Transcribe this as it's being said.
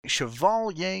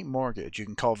Chevalier Mortgage. You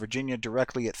can call Virginia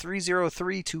directly at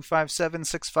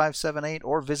 303-257-6578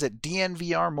 or visit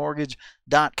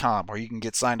DNVRmortgage.com, where you can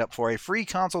get signed up for a free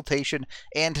consultation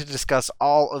and to discuss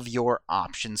all of your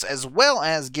options, as well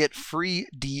as get free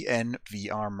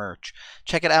DNVR merch.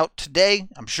 Check it out today.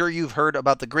 I'm sure you've heard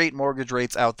about the great mortgage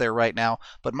rates out there right now,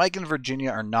 but Mike and Virginia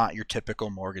are not your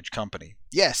typical mortgage company.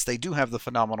 Yes, they do have the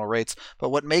phenomenal rates, but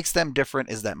what makes them different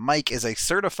is that Mike is a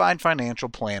certified financial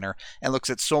planner and looks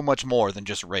at so much more than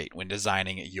just rate when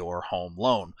designing your home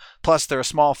loan. Plus, they're a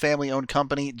small family-owned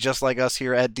company just like us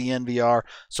here at DNVR,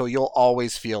 so you'll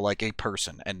always feel like a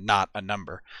person and not a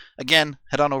number. Again,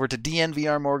 head on over to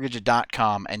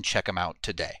DNVRmortgage.com and check them out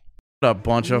today. A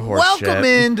bunch of horse Welcome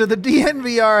shit. into the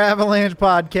DNVR Avalanche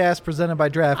Podcast presented by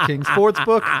DraftKings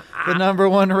Sportsbook, the number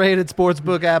one rated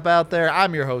sportsbook app out there.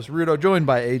 I'm your host, Rudo, joined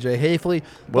by AJ Hafley.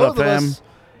 What up, Both of fam? us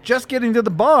just getting to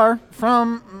the bar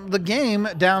from the game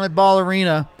down at Ball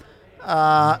Arena.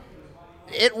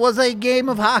 It was a game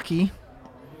of hockey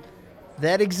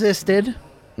that existed,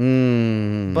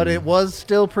 but it was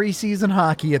still preseason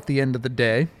hockey at the end of the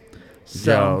day.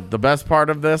 So the best part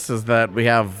of this is that we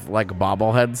have like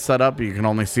bobbleheads set up. You can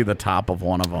only see the top of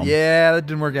one of them. Yeah, that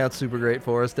didn't work out super great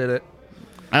for us, did it?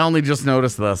 I only just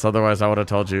noticed this. Otherwise, I would have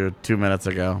told you 2 minutes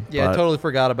ago. Yeah, But I totally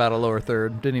forgot about a lower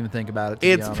third. Didn't even think about it. To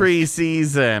it's be honest.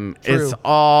 preseason. True. It's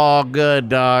all good,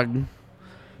 dog.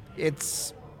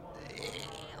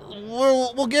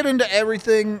 We'll get into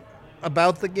everything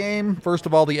about the game. First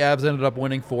of all, the Avs ended up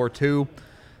winning 4-2.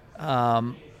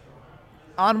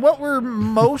 On what were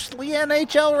mostly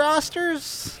NHL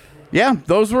rosters. Yeah,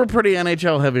 those were pretty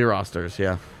NHL heavy rosters.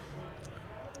 Yeah.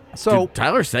 So Dude,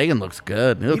 Tyler Seguin looks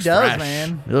good. He looks does, fresh.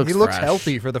 man. He looks fresh.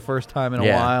 healthy for the first time in a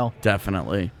Yeah, while.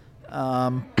 definitely.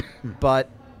 But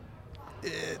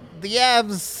the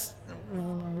Avs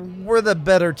were the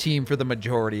better team for the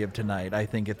majority of tonight, I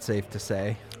think it's safe to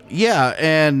say. Yeah,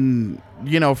 and,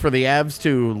 for the Avs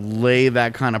to lay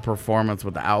that kind of performance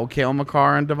without Cale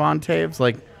Makar and Devon Taves,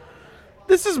 like,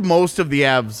 this is most of the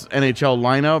Avs NHL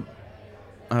lineup,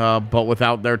 but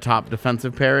without their top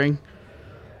defensive pairing.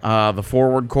 The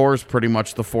forward core is pretty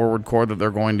much the forward core that they're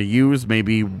going to use.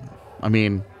 Maybe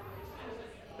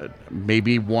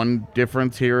one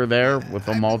difference here or there with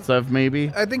a Maltsev,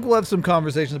 maybe. I think we'll have some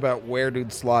conversations about where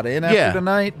dude slot in after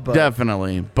tonight. But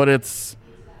Definitely. But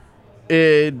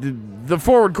the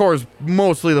forward core is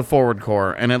mostly the forward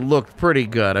core, and it looked pretty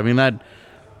good. I mean, that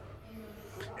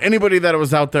anybody that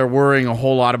was out there worrying a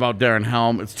whole lot about Darren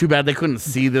Helm, it's too bad they couldn't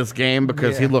see this game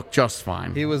because he looked just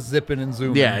fine. he was zipping and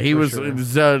zooming. Yeah, he was. sure. It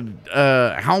was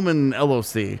Helm and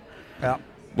LOC. Yeah.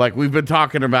 Like we've been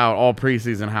talking about all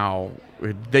preseason, how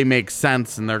they make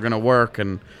sense and they're going to work,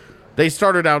 and they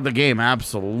started out the game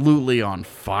absolutely on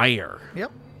fire.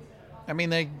 Yep. I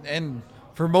mean, and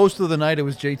for most of the night, it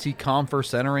was JT Compher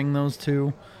centering those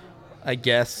two, I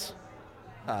guess.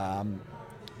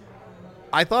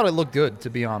 I thought it looked good, to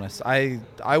be honest. I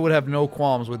would have no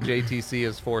qualms with JTC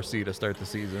as 4C to start the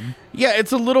season. Yeah,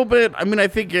 it's a little bit. I mean, I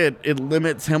think it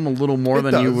limits him a little more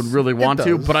than you would really want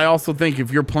to. But I also think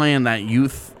if you're playing that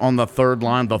youth on the third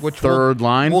line,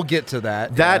 we'll get to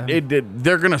that.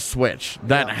 They're gonna switch.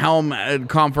 That Helm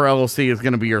Compher LOC is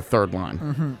gonna be your third line.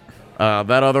 Mm-hmm.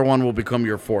 That other one will become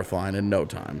your fourth line in no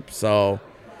time. So,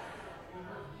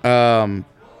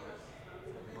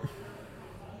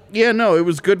 yeah, no, it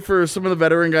was good for some of the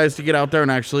veteran guys to get out there and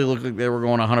actually look like they were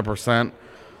going 100%.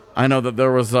 I know that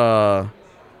there was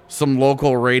some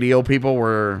local radio people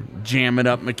were jamming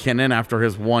up MacKinnon after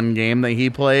his one game that he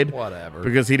played. Whatever.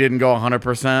 Because he didn't go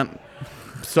 100%.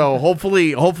 So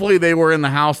hopefully they were in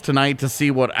the house tonight to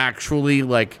see what actually,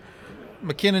 like...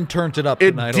 MacKinnon turned it up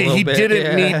tonight a little he bit.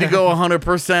 didn't need to go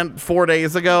 100% 4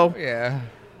 days ago. Yeah.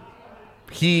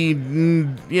 He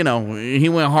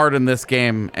went hard in this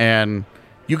game, and...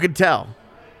 You could tell.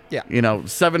 Yeah.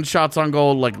 7 shots on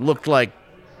goal, looked like...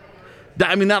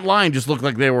 I mean, that line just looked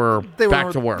like they were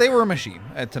back to work. They were a machine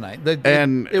tonight.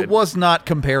 It was not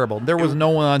comparable. There was no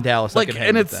one on Dallas that could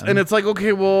hang with them. And it's like,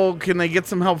 okay, well, can they get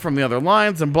some help from the other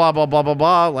lines and blah, blah, blah, blah,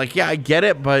 blah. Like, yeah, I get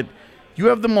it, but you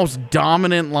have the most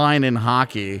dominant line in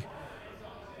hockey.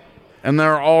 And we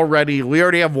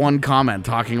already have one comment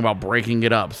talking about breaking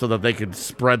it up so that they could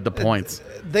spread the points.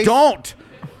 Don't!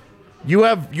 You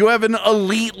have an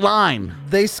elite line.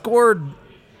 They scored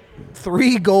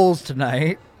 3 goals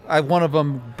tonight. One of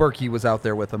them, Berkey was out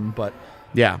there with them, but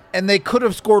yeah, and they could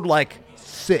have scored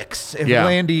 6 if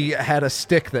Landy had a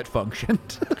stick that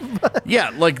functioned.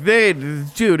 Yeah,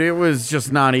 it was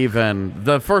just not even.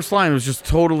 The first line was just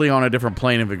totally on a different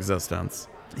plane of existence.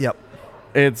 Yep,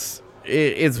 it's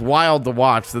wild to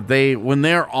watch that when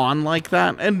they're on like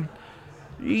that, and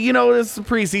It's a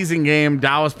preseason game.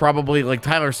 Dallas probably,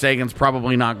 Tyler Sagan's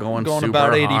probably not going super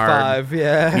about 85, hard.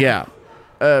 yeah.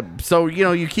 Yeah. So,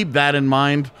 you keep that in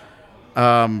mind.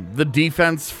 The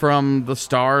defense from the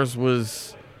Stars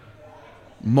was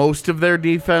most of their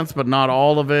defense, but not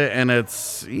all of it. And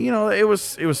it's, it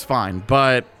was fine.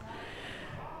 But,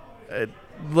 the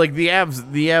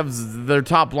Avs, their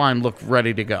top line looked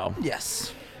ready to go.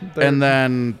 Yes. And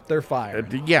then they're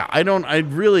fired. Yeah, I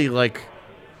really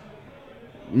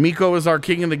Mikko is our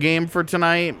king of the game for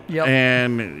tonight. Yep.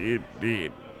 And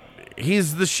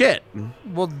he's the shit.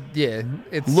 Well, yeah.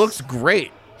 It looks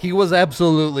great. He was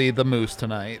absolutely the moose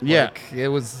tonight. Yeah. It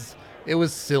was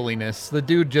silliness. The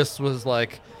dude just was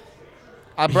like,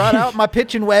 I brought out my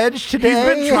pitching wedge today.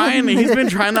 He's been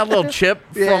trying that little chip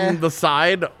from the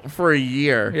side for a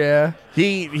year. Yeah.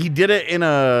 He did it in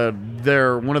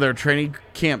one of their training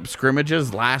camp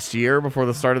scrimmages last year before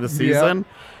the start of the season. Yep.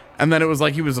 And then it was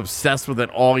like he was obsessed with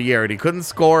it all year, and he couldn't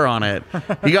score on it.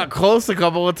 He got close a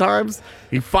couple of times.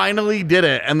 He finally did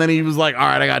it, and then he was like, all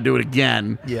right, I got to do it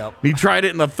again. Yep. He tried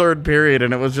it in the third period,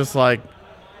 and it was just like,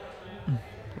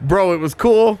 bro, it was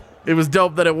cool. It was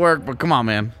dope that it worked, but come on,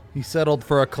 man. He settled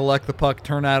for a collect the puck,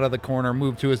 turn out of the corner,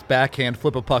 move to his backhand,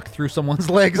 flip a puck through someone's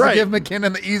legs Right. to give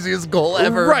MacKinnon the easiest goal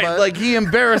ever. Right, but- he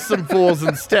embarrassed some fools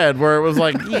instead, where it was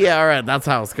like, yeah, all right, that's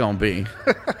how it's going to be.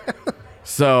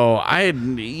 So,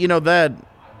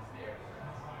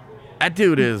 that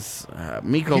dude is,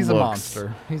 Mikko He's a looks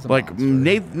monster. He's a like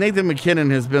monster. Nathan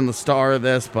MacKinnon has been the star of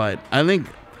this, but I think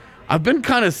I've been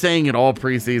kind of saying it all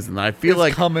preseason. I feel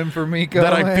It's coming for Mikko.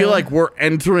 I feel like we're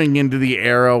entering into the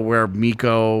era where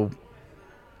Mikko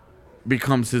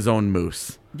becomes his own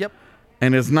moose. Yep.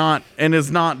 And is not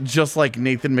just like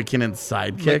Nathan MacKinnon's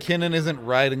sidekick. MacKinnon isn't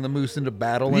riding the moose into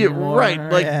battle Yeah, anymore. right.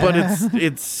 But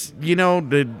it's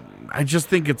I just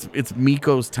think it's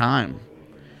Mikko's time.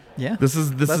 Yeah. This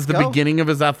is Let's the go. beginning of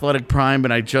his athletic prime,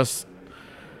 and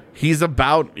he's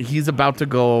about to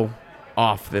go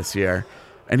off this year,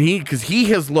 and because he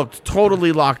has looked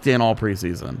totally locked in all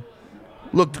preseason,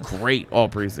 looked great all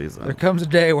preseason. There comes a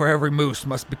day where every moose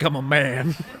must become a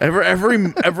man. Every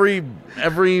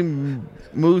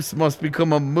moose must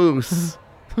become a moose.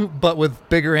 But with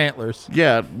bigger antlers.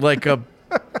 Yeah, like a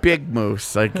big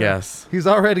moose, I guess. He's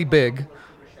already big.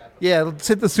 Yeah, let's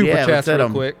hit the super Yeah, chats let's hit real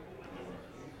 'em. quick.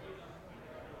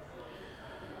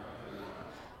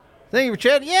 Thank you for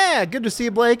chatting. Yeah, good to see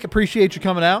you, Blake. Appreciate you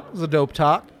coming out. It was a dope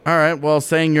talk. All right, well,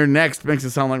 saying you're next makes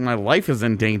it sound like my life is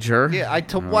in danger. Yeah, I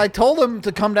told him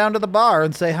to come down to the bar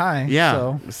and say hi. Yeah,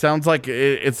 So. sounds like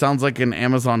it sounds like an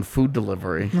Amazon food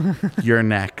delivery. You're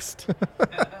next.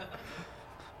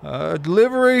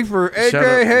 Delivery for AJ Shout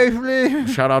out- Hafley.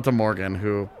 Shout out to Morgan,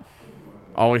 who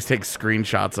always takes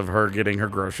screenshots of her getting her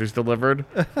groceries delivered,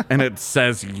 and it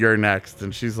says "You're next,"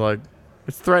 and she's like,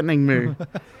 "It's threatening me,"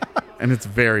 and it's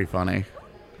very funny.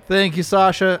 Thank you,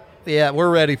 Sasha. Yeah, we're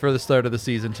ready for the start of the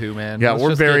season too, man. Yeah, Let's we're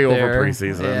just very get over there.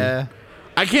 preseason. Yeah.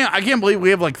 I can't believe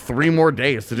we have like 3 more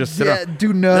days to just sit Yeah, up.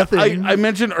 do nothing. I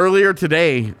mentioned earlier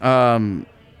today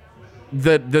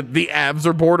that the Avs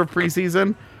are bored of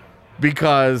preseason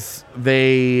because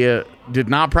they did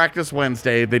not practice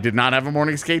Wednesday, they did not have a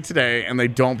morning skate today, and they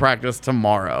don't practice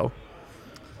tomorrow.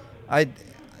 I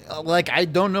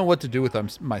don't know what to do with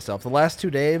myself. The last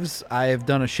 2 days, I have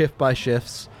done a shift by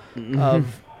shifts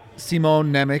of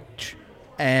Simon Nemec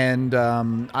and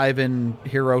Ivan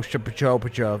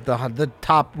Hiroshapachov, the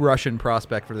top Russian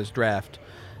prospect for this draft.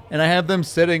 And I have them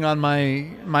sitting on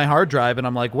my hard drive, and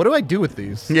I'm like, what do I do with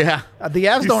these? Yeah. The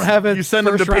Avs don't have it. You send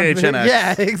them to PHNX.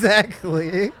 Yeah,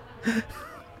 exactly.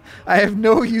 I have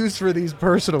no use for these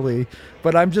personally,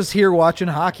 but I'm just here watching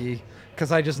hockey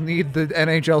because I just need the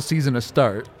NHL season to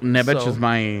start. Nemec So, is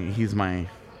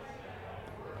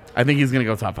I think he's going to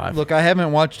go top 5. Look, I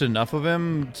haven't watched enough of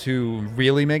him to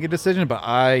really make a decision, but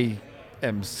I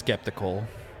am skeptical.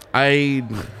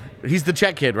 He's the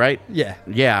Czech kid, right? Yeah.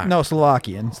 Yeah. No,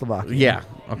 Slovakian. Yeah.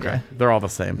 Okay. Yeah. They're all the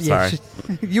same. Yeah,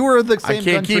 Sorry. you were the same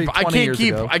country 20 years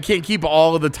ago. I can't keep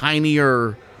all of the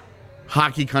tinier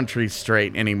hockey countries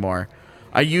straight anymore.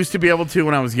 I used to be able to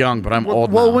when I was young, but I'm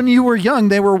old Well, now. when you were young,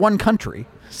 they were one country.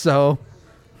 So,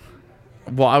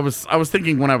 Well, I was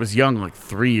thinking when I was young, like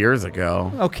 3 years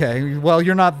ago. okay. Well,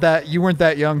 you weren't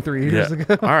that young 3 years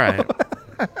ago. All right.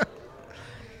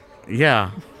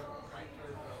 Yeah.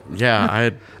 Yeah.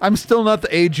 I'm still not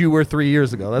the age you were 3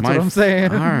 years ago. That's what I'm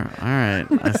saying. All right.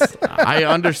 I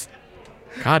understand.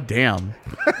 God damn.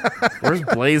 Where's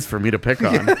Blaze for me to pick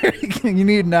on? You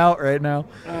need an out right now.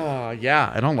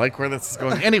 Yeah. I don't like where this is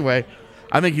going. Anyway,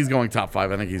 I think he's going top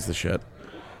 5. I think he's the shit.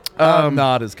 I'm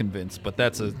not as convinced, but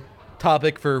that's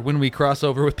topic for when we cross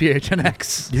over with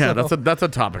PHNX. Yeah, so. that's a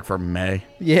topic for May.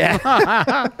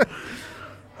 Yeah.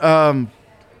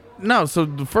 No, so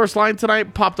the first line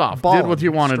tonight popped off. Ballin', did what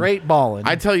you wanted. Straight balling.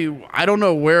 I tell you, I don't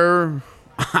know where.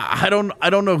 I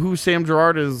don't know who Sam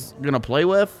Girard is gonna play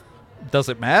with. Does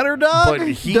it matter, dog? But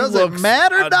he Does looks, it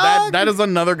matter, dog? That is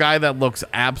another guy that looks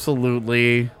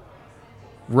absolutely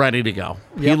ready to go.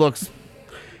 Yep. He looks,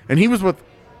 and he was with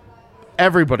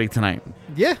everybody tonight.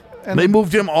 Yeah. And They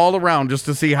moved him all around just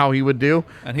to see how he would do.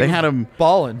 and They had him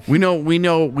balling. We know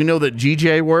that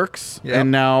GJ works, Yep. and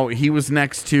now he was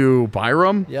next to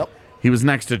Byram. Yep. He was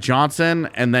next to Johnson,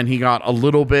 and then he got a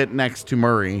little bit next to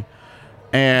Murray.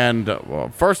 And well,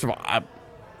 first of all, I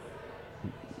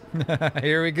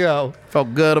Here we go.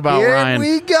 felt good about Here Ryan.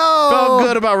 we go. Felt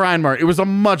good about Ryan Murray. It was a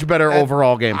much better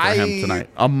overall game for him I- tonight.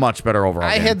 A much better overall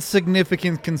I game. had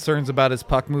significant concerns about his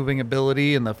puck moving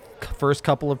ability in the first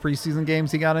couple of preseason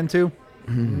games he got into.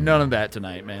 None of that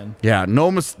tonight, man. Yeah, no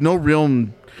real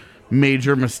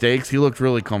major mistakes. He looked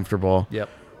really comfortable. Yep.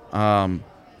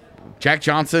 Jack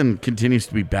Johnson continues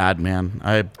to be bad, man.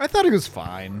 I thought he was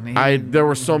fine. There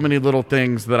were so many little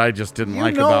things that I just didn't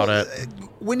like about it.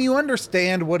 When you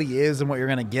understand what he is and what you're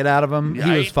going to get out of him, he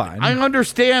was fine. I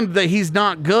understand that he's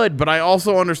not good, but I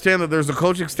also understand that there's a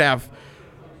coaching staff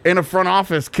in a front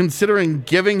office considering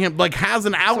giving him, has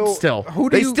an out So, still. who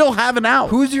do They you- still have an out.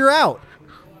 Who's your out?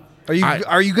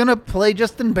 Are you going to play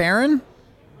Justin Barron?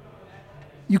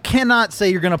 You cannot say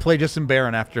you're going to play Justin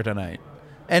Barron after tonight.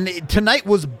 And tonight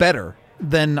was better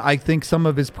than I think some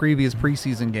of his previous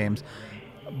preseason games.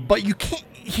 But you can't.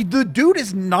 The dude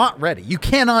is not ready. You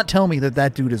cannot tell me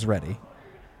that dude is ready.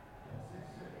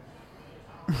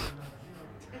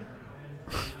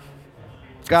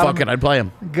 Fuck it, I'd play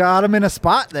him. Got him in a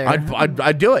spot there.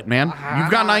 I'd do it, man. You've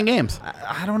got 9 games.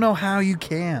 I don't know how you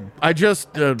can. I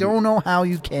just Don't know how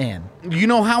you can. You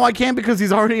know how I can? Because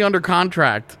he's already under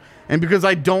contract, and because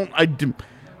I'll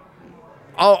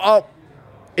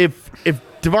if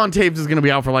Devon Taves is going to be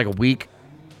out for like a week,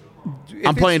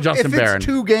 I'm playing Justin Barron. If it's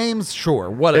 2 games, sure,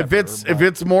 whatever. If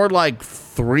it's more like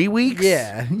 3 weeks,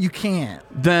 yeah, you can't.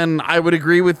 then I would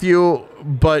agree with you.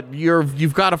 But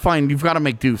you've got to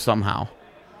make do somehow.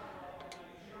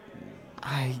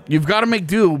 You've got to make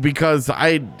do because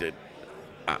I'm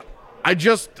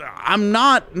just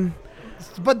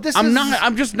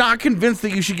not convinced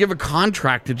that you should give a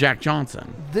contract to Jack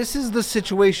Johnson. This is the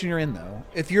situation you're in, though.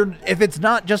 If it's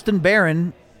not Justin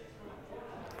Barron,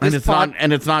 And it's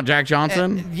not Jack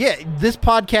Johnson. This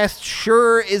podcast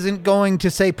sure isn't going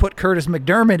to say put Curtis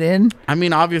McDermott in. I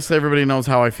mean, obviously everybody knows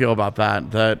how I feel about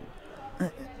that. That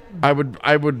I would.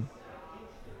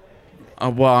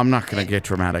 Well, I'm not going to get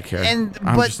dramatic here. I'm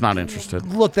just not interested.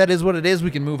 Look, that is what it is. We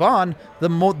can move on. The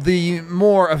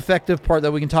more effective part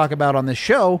that we can talk about on this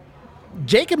show,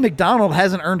 Jacob McDonald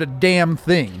hasn't earned a damn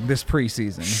thing this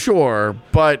preseason. Sure,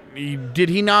 but did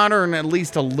he not earn at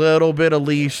least a little bit of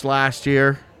leash last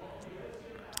year?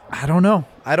 I don't know.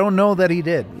 I don't know that he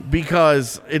did.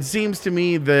 Because it seems to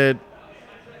me that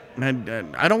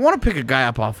I don't want to pick a guy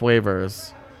up off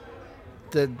waivers.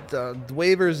 The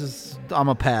waivers is I'm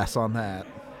a pass on that.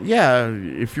 Yeah,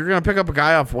 if you're going to pick up a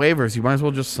guy off waivers, you might as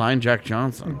well just sign Jack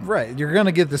Johnson. Right. You're going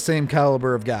to get the same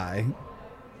caliber of guy.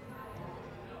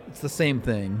 It's the same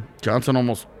thing. Johnson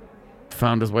almost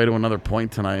found his way to another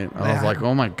point tonight. I was like,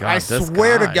 oh my God, I this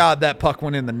swear guy. to God that puck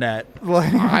went in the net.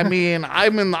 I mean,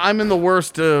 I'm in the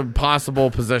worst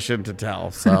possible position to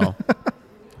tell, so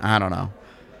I don't know.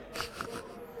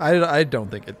 I don't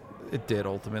think it did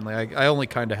ultimately. I only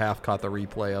kind of half caught the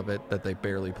replay of it that they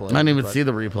barely played. I didn't even see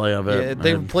the replay of it. Yeah,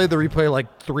 they played the replay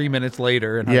like 3 minutes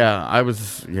later. And I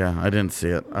didn't see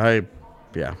it.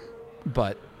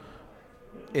 But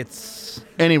it's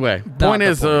anyway. Point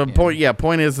is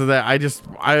that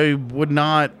I would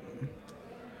not.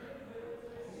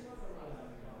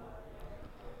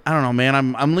 I don't know, man.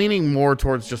 I'm leaning more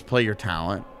towards just play your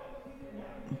talent.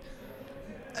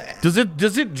 Does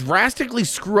it drastically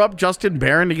screw up Justin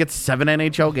Barron to get 7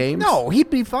 NHL games? No, he'd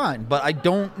be fine, but I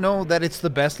don't know that it's the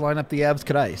best lineup the Avs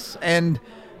could ice. And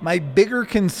my bigger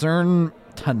concern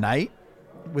tonight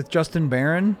with Justin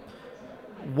Barron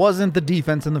wasn't the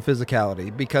defense and the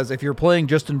physicality, because if you're playing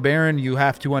Justin Barron, you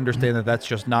have to understand that that's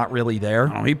just not really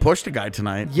there. Oh, he pushed a guy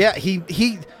tonight. Yeah,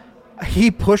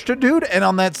 he pushed a dude, and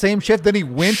on that same shift, then he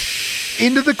went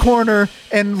into the corner,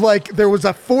 and like there was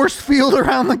a force field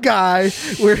around the guy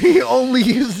where he only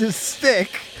used his stick.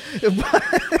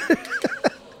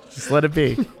 Just let it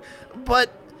be.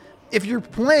 But if you're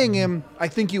playing him, I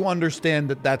think you understand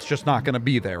that that's just not going to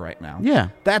be there right now. Yeah,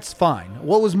 that's fine.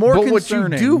 What was more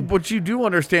concerning? What you do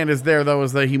understand is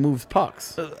that he moves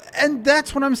pucks, and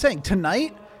that's what I'm saying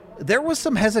tonight. there was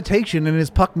some hesitation in his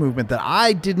puck movement that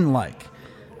I didn't like.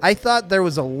 I thought there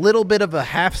was a little bit of a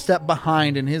half step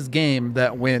behind in his game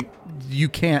that went, you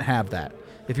can't have that.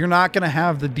 If you're not going to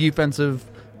have the defensive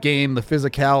game, the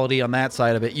physicality on that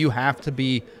side of it, you have to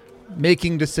be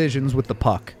making decisions with the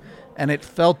puck. And it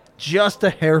felt just a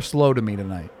hair slow to me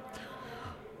tonight.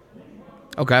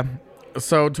 Okay.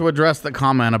 So to address the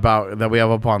comment about that we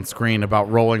have up on screen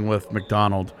about rolling with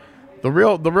McDonald, the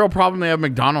real problem they have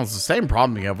with McDonald is the same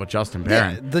problem you have with Justin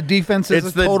Barron. Yeah, the defense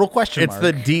is a total question mark.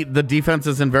 It's the defense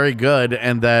isn't very good,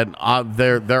 and that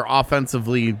they're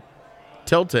offensively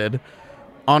tilted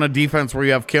on a defense where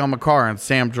you have Cale Makar and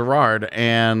Sam Girard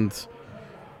and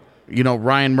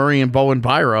Ryan Murray and Bowen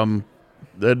Byram.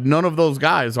 None of those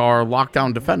guys are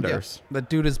lockdown defenders. Yeah, that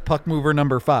dude is puck mover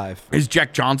number 5. Is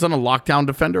Jack Johnson a lockdown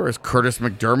defender? Is Curtis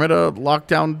McDermott a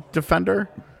lockdown defender?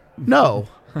 No.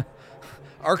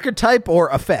 Archetype or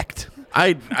effect?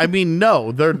 I mean,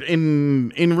 no. They're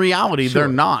in reality, Sure.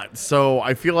 They're not. So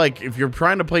I feel like if you're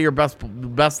trying to play your best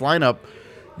lineup,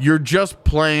 you're just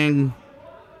playing.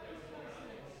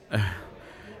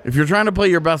 If you're trying to play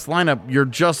your best lineup, you're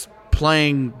just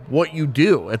playing what you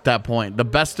do at that point, the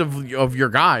best of your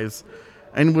guys.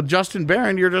 And with Justin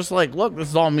Barron, you're just like, look, this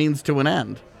is all means to an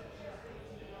end.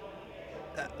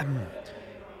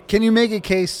 Can you make a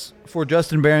case for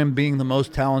Justin Barron being the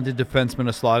most talented defenseman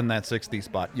to slot in that 60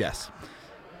 spot? Yes.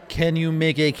 Can you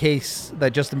make a case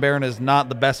that Justin Barron is not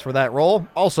the best for that role?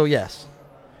 Also, yes.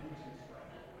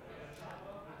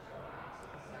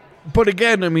 But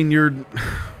again, I mean,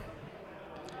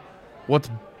 what's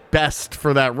best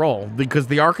for that role? Because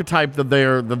the archetype that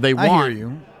they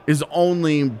want is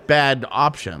only bad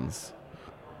options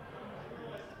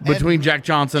between Jack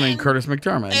Johnson and Curtis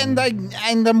McDermott.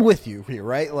 And I'm with you here,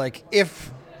 right? Like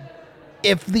if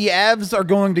the Avs are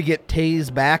going to get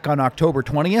Taze back on October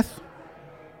 20th,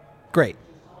 great.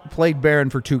 Played Barron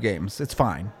for 2 games. It's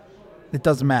fine. It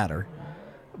doesn't matter.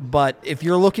 But if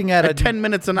you're looking at 10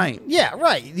 minutes a night. Yeah,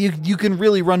 right. You can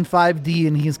really run 5D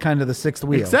and he's kind of the 6th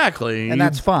wheel. Exactly. And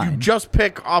that's fine. You just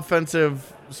pick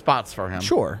offensive spots for him.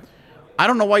 Sure. I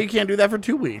don't know why you can't do that for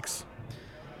 2 weeks.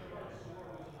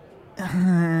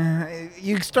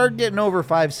 You start getting over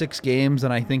 5-6 games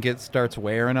and I think it starts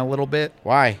wearing a little bit.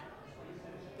 Why?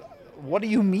 What do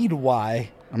you mean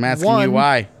why? I'm asking you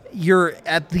why. You're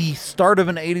at the start of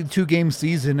an 82-game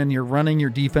season and you're running your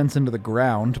defense into the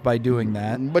ground by doing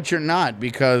that. But you're not,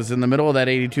 because in the middle of that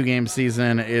 82-game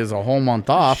season is a whole month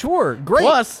off. Sure, great.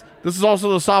 Plus, this is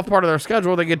also the soft part of their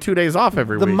schedule. They get 2 days off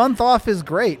every week. The month off is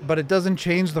great, but it doesn't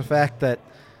change the fact that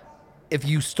if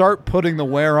you start putting the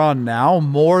wear on now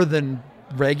more than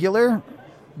regular,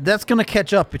 that's going to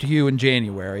catch up to you in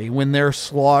January when they're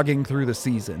slogging through the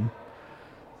season.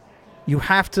 You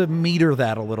have to meter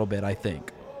that a little bit, I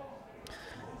think.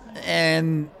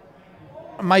 And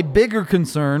my bigger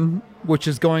concern, which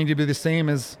is going to be the same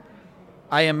as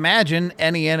I imagine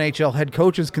any NHL head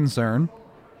coach's concern,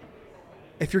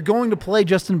 if you're going to play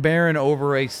Justin Barron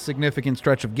over a significant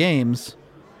stretch of games,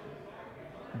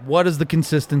 what does the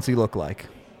consistency look like?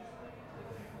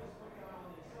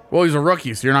 Well, he's a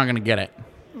rookie, so you're not going to get it.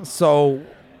 So,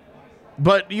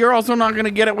 but you're also not going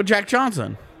to get it with Jack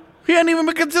Johnson. He hadn't even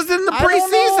been consistent in the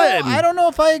preseason. I don't know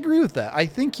if I agree with that. I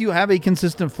think you have a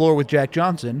consistent floor with Jack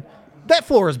Johnson. That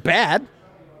floor is bad.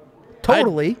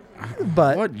 Totally.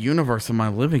 But what universe am I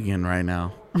living in right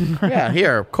now? Yeah,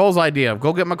 here, Cole's idea.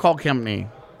 Go get McCall Kempney.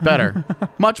 Better.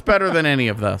 Much better than any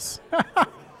of this.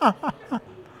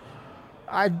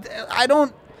 I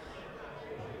don't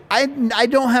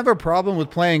have a problem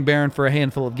with playing Barron for a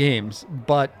handful of games,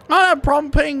 but I don't have a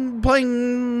problem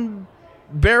playing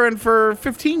Barron for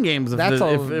 15 games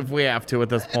if we have to at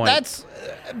this point.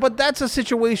 That's a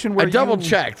situation where I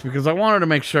double-checked because I wanted to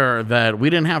make sure that we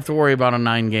didn't have to worry about a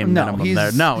 9-game minimum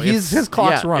there. No, his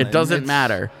clock's running. It doesn't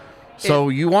matter. So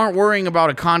you aren't worrying about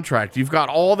a contract. You've got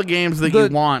all the games that you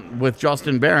want with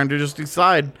Justin Barron to just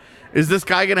decide, is this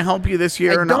guy going to help you this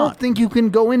year or not? I don't think you can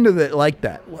go into it like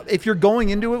that. If you're going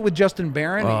into it with Justin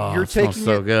Barron, you're taking smells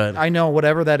so good. I know,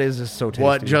 whatever that is so tasty.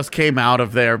 What just came out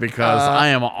of there, because I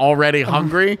am already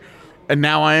hungry and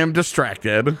now I am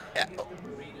distracted.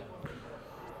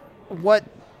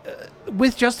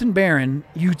 With Justin Barron,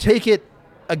 you take it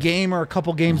a game or a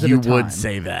couple games at a time. You would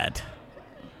say that.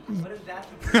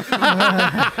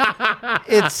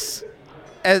 It's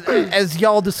as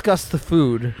y'all discuss the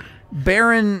food,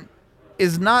 Barron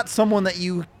is not someone that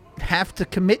you have to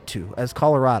commit to as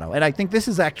Colorado. And I think this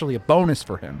is actually a bonus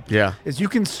for him. Yeah. Is you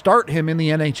can start him in the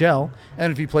NHL,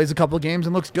 and if he plays a couple of games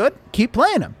and looks good, keep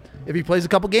playing him. If he plays a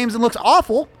couple of games and looks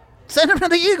awful, send him to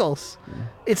the Eagles.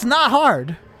 It's not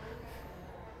hard.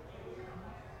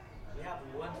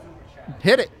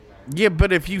 Hit it. Yeah,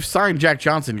 but if you sign Jack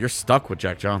Johnson, you're stuck with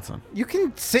Jack Johnson. You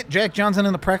can sit Jack Johnson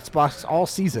in the practice box all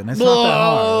season. It's not that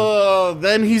hard.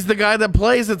 Then he's the guy that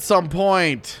plays at some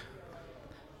point.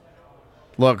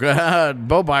 Look,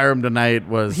 Bo Byram tonight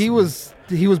was... He was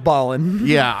balling.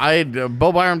 Yeah,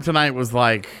 Bo Byram tonight was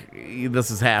like, this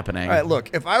is happening. All right,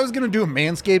 look, if I was going to do a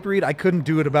Manscaped read, I couldn't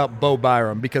do it about Bo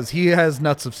Byram because he has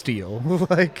nuts of steel.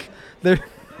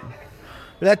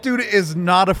 That dude is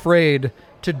not afraid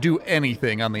to do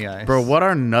anything on the ice. Bro, what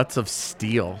are nuts of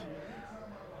steel?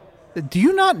 Do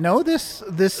you not know this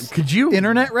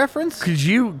internet reference? Could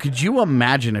you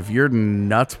imagine if your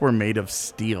nuts were made of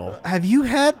steel?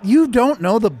 You don't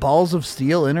know the balls of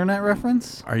steel internet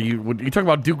reference? Are you talking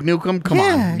about Duke Nukem? Come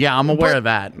on. Yeah, I'm aware of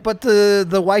that. But the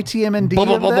YTMND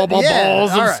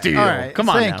balls of steel. All right, come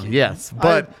on now. Yes.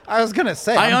 But I was going to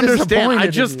say I understand.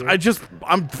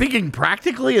 I'm thinking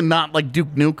practically and not like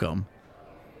Duke Nukem.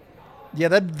 Yeah,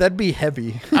 that'd be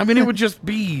heavy. I mean, it would just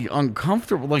be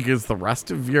uncomfortable. Like, is the rest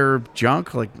of your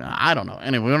junk? Like, I don't know.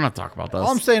 Anyway, we're not talking about this.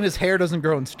 All I'm saying is hair doesn't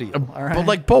grow in steel. All right? But,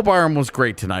 like, Bo Byram was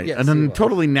great tonight. Yes, and then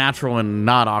totally natural and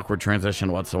not awkward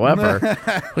transition whatsoever.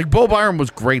 Like, Bo Byram was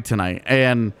great tonight.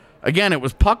 And, again, it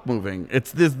was puck moving.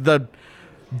 The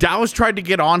Dallas tried to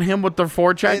get on him with their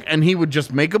forecheck, and he would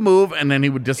just make a move, and then he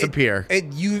would disappear.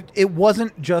 It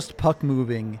wasn't just puck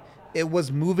moving. It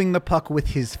was moving the puck with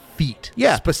his feet.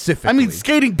 Yeah, specifically. I mean,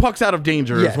 skating pucks out of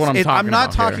danger is what I'm talking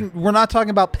about. Here. We're not talking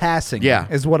about passing. Yeah,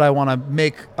 is what I want to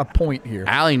make a point here.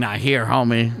 Allie not here,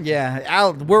 homie.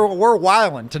 Yeah, we're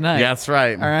wilding tonight. Yeah, that's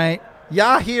right. All right,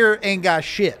 Yahir ain't got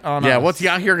shit on us. Yeah, what's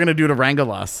Yahir gonna do to wrangle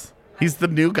us? He's the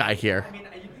new guy here. I mean,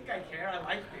 you think I care? I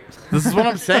like This this. is what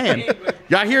I'm saying.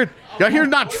 Yahir's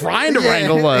not trying to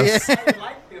wrangle us. I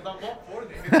like this. I'm all for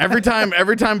this.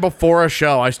 Every time before a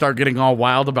show, I start getting all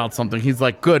wild about something. He's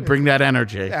like, "Good, bring that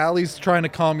energy." Allie's trying to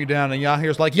calm you down, and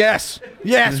Yahir's like, "Yes,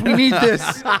 we need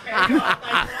this."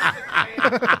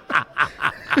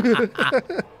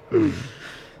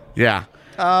 Yeah.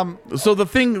 So the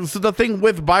thing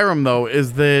with Byram though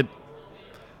is that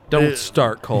Don't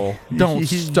start, Cole. Don't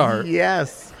start.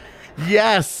 Yes.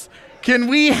 Can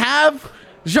we have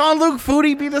Jean-Luc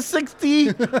Foudy be the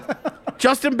 60?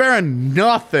 Justin Barron,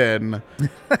 nothing.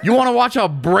 You want to watch a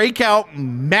breakout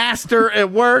master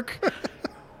at work?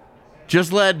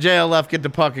 Just let JLF get the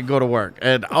puck and go to work.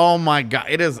 And oh my God,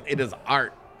 it is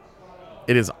art.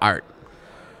 It is art.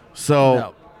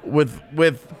 So with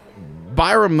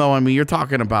Byram though, I mean, you're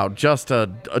talking about just a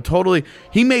totally.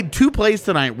 He made 2 plays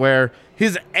tonight where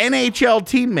his NHL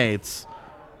teammates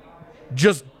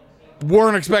just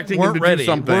weren't expecting him to do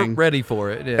something. Weren't ready for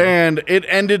it. Yeah. And it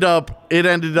ended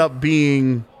up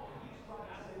being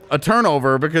a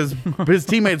turnover because his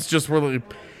teammates just were.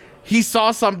 He saw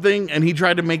something and he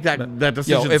tried to make that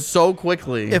decision so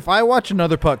quickly. If I watch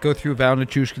another puck go through Val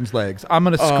Nichushkin's legs, I'm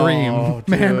gonna scream,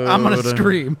 man. I'm gonna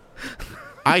scream.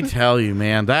 I tell you,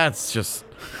 man, that's just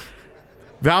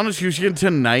Val Nichushkin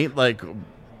tonight. Like,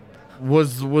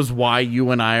 was why you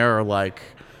and I are like,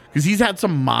 because he's had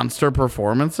some monster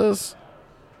performances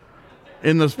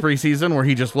in this preseason where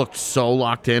he just looked so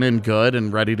locked in and good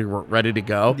and ready to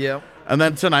go. Yeah. And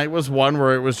then tonight was one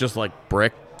where it was just like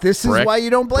brick. This is why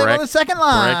you don't blame on the second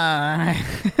line.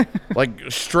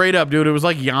 Like, straight up, dude, it was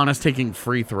like Giannis taking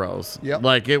free throws. Yep.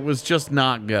 Like, it was just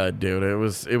not good, dude. It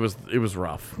was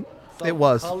rough. So It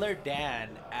was. Color Dan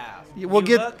asked. We'll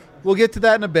get to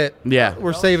that in a bit. Yeah.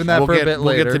 We're saving that for a bit later.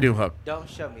 We'll get to New Hook. Don't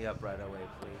shut me up right away,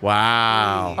 please.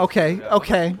 Wow. Okay. All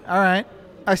right.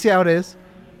 I see how it is.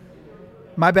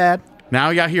 My bad. Now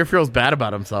Yahir feels bad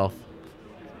about himself.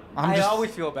 I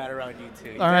always feel bad around you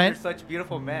two. All right. You're such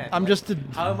beautiful men. I'm just a...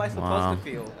 How am I supposed to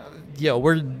feel? Yo,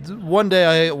 one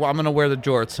day I'm gonna wear the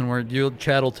jorts, and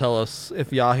Chad will tell us if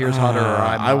Yahir's hotter or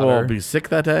I'm hotter. I will be sick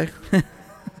that day.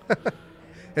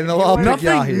 And they'll all pick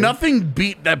Yahir. Nothing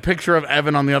beat that picture of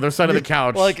Evan on the other side of the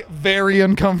couch. Like, very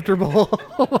uncomfortable.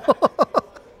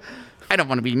 I don't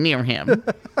want to be near him.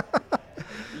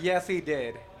 Yes, he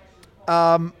did.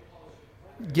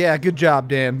 Yeah, good job,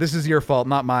 Dan. This is your fault,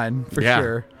 not mine, for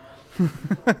sure.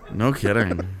 No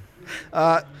kidding.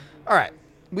 All right.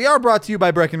 We are brought to you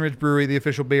by Breckenridge Brewery, the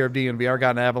official beer of DNVR.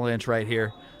 Got an Avalanche right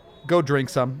here. Go drink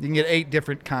some. You can get 8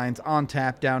 different kinds on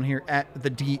tap down here at the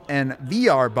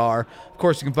DNVR bar. Of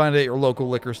course, you can find it at your local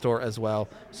liquor store as well.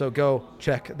 So go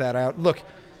check that out. Look,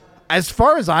 as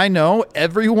far as I know,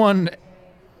 everyone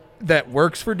that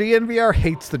works for DNVR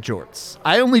hates the jorts.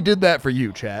 I only did that for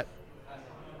you, chat.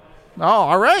 Oh,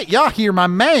 all right. Y'all here, my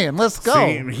man. Let's go.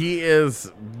 See, he is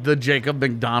the Jacob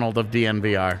McDonald of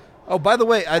DNVR. Oh, by the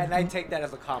way, And I take that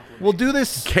as a compliment. we'll do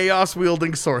this.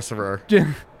 Chaos-wielding sorcerer.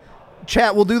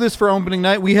 Chat, we'll do this for opening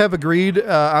night. We have agreed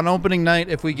on opening night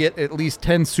if we get at least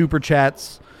 10 super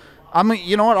chats.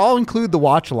 You know what? I'll include the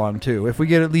watch along too. If we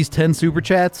get at least 10 super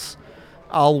chats,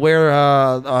 I'll wear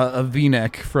a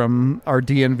V-neck from our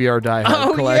DNVR Die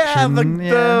Hard collection.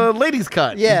 The ladies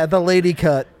cut. Yeah, the lady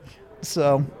cut.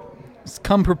 So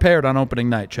come prepared on opening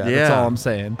night, chat. Yeah. That's all I'm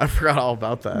saying. I forgot all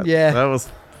about that. Yeah.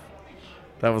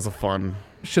 That was a fun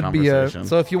Should be conversation.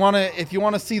 so if you want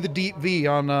to see the deep V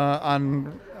on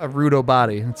a Rudo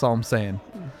body, that's all I'm saying.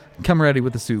 Come ready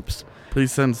with the soups.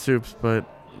 Please send soups, but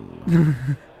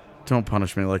don't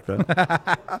punish me like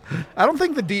that. I don't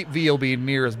think the deep V will be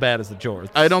near as bad as the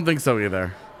jorts. I don't think so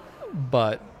either.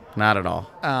 But Not at all.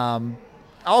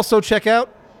 also check out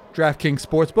DraftKings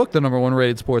Sportsbook, the #1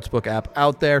 rated sportsbook app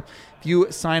out there. If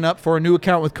you sign up for a new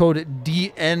account with code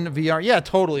DNVR, yeah,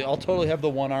 totally. I'll totally have the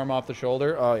one arm off the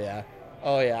shoulder. Oh yeah,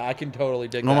 I can totally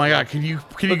dig that. Oh my god, can you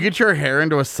get your hair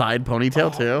into a side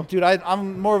ponytail too? Dude,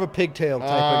 I'm more of a pigtail type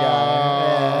of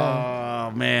guy.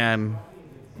 Oh man.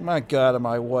 My God, am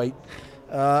I white?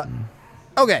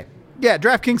 Okay. Yeah,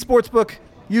 DraftKings Sportsbook.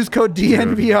 Use code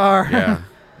DNVR. Yeah.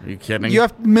 Are you kidding? You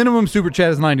have minimum super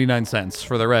chat is 99 cents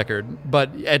for the record, but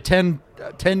at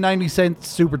 90 cents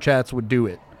super chats would do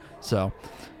it. So,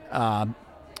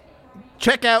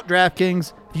 check out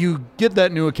DraftKings. If you get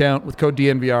that new account with code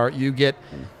DNVR, you get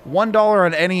 $1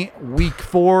 on any week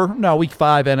 5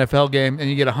 NFL game, and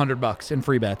you get $100 in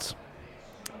free bets.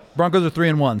 Broncos are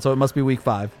 3-1, so it must be week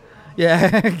 5.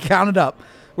 Yeah, count it up.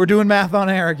 We're doing math on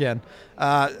air again.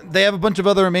 They have a bunch of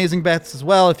other amazing bets as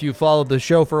well. If you followed the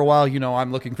show for a while, you know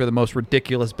I'm looking for the most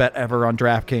ridiculous bet ever on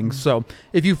DraftKings. So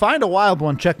if you find a wild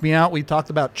one, check me out. We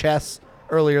talked about chess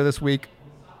earlier this week.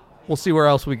 We'll see where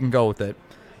else we can go with it.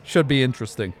 Should be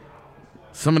interesting.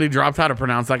 Somebody dropped how to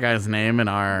pronounce that guy's name in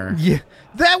our... Yeah,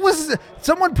 that was...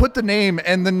 Someone put the name,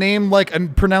 and the name, like,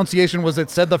 and pronunciation was, it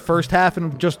said the first half,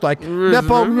 and just like... They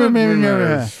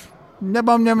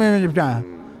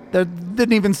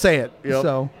didn't even say it. Yep.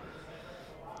 So,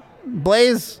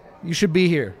 Blaze, you should be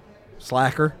here.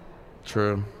 Slacker.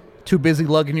 True. Too busy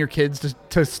lugging your kids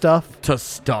to stuff. To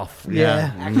stuff.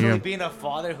 Yeah. Actually, being a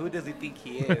father, who does he think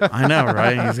he is? I know,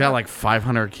 right? He's got like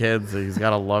 500 kids that he's got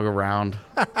to lug around.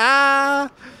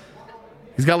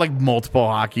 He's got like multiple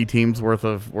hockey teams worth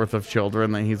of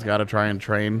children that he's got to try and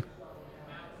train.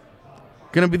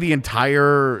 Gonna be an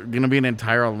entire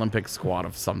Olympic squad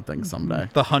of something someday.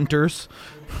 The Hunters.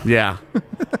 Yeah.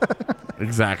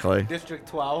 Exactly. District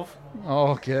 12.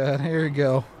 Oh god, here we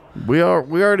go. We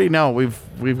already know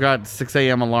we've got 6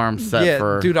 a.m. alarms set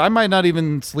for. Dude, I might not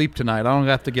even sleep tonight. I don't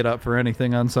have to get up for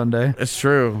anything on Sunday. It's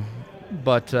true.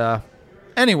 But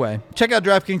anyway, check out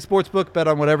DraftKings Sportsbook. Bet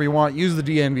on whatever you want. Use the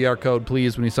DNVR code,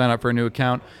 please, when you sign up for a new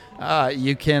account.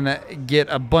 You can get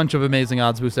a bunch of amazing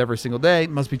odds boosts every single day.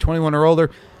 Must be 21 or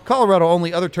older. Colorado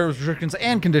only. Other terms, restrictions,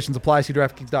 and conditions apply. See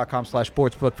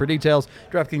DraftKings.com/sportsbook for details.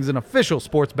 DraftKings is an official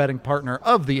sports betting partner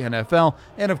of the NFL.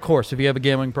 And, of course, if you have a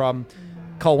gambling problem,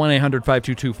 call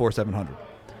 1-800-522-4700.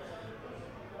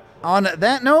 On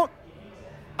that note,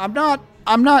 I'm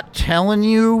not telling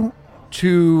you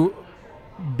to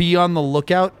be on the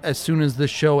lookout as soon as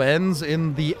this show ends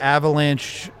in the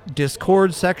Avalanche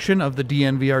Discord section of the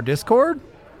DNVR Discord.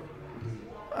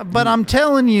 But I'm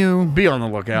telling you, Be on the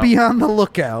lookout. be on the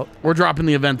lookout. We're dropping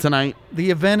the event tonight.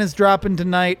 The event is dropping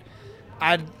tonight.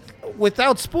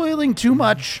 Without spoiling too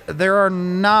much, there are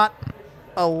not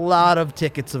a lot of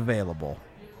tickets available.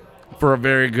 For a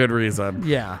very good reason.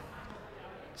 Yeah.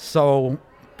 So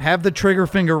have the trigger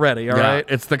finger ready, all right?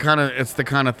 It's the kind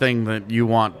of thing that you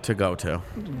want to go to.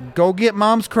 Go get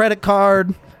mom's credit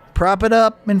card, prop it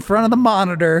up in front of the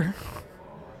monitor.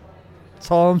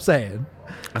 That's all I'm saying.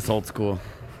 That's old school.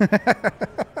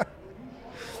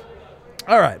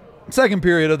 All right. Second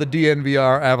period of the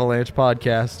DNVR Avalanche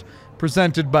Podcast,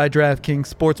 presented by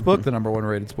DraftKings Sportsbook, the #1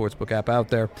 rated sportsbook app out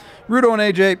there. Rudo and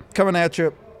AJ coming at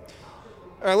you.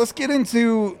 All right, let's get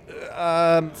into...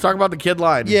 Let's talk about the kid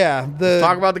line. Yeah. Let's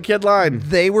talk about the kid line.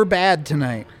 They were bad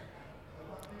tonight.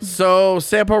 So,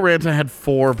 Sampo Ranta had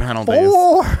 4 penalties.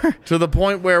 4! To the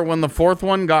point where when the 4th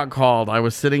one got called, I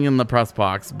was sitting in the press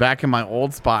box, back in my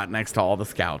old spot next to all the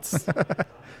scouts.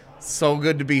 So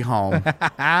good to be home.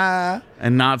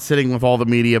 And not sitting with all the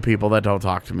media people that don't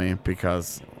talk to me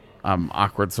because I'm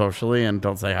awkward socially and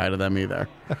don't say hi to them either.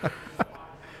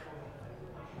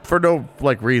 For no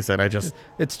reason.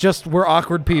 It's just we're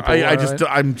awkward people.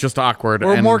 I'm just awkward.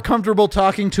 We're and more comfortable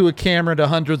talking to a camera to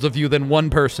hundreds of you than one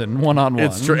person, one-on-one.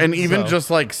 It's true. And even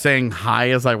just saying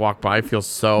hi as I walk by feels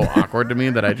so awkward to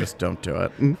me that I just don't do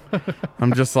it.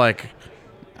 I'm just like,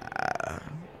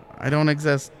 I don't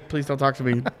exist. Please don't talk to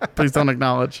me. Please don't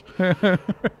acknowledge.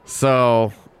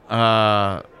 So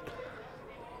talking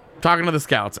to the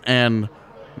scouts, and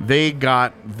they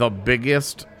got the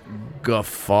biggest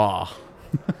guffaw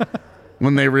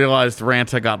when they realized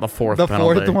Ranta got the fourth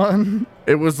penalty. The fourth one?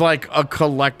 It was like a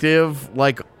collective,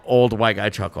 like, old white guy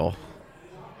chuckle.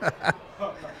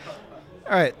 All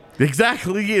right.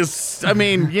 Exactly. I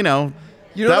mean, that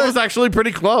that was actually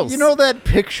pretty close. You know that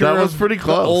picture That was of pretty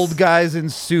close. the old guys in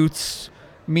suits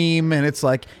meme, and it's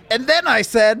like, and then I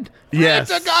said,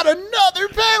 Yes. Ranta got another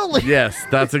penalty. Yes,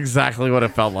 that's exactly what it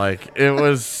felt like. It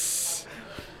was,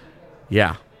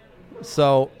 yeah.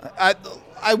 So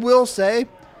I will say,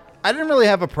 I didn't really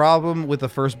have a problem with the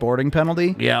first boarding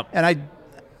penalty. Yep. And I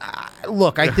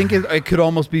think it could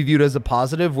almost be viewed as a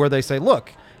positive, where they say,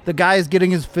 look, the guy is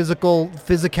getting his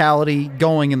physicality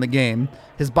going in the game.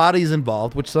 His body's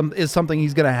involved, which is something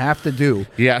he's going to have to do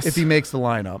if he makes the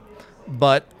lineup.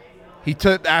 But he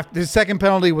took his second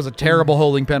penalty was a terrible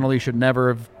holding penalty, should never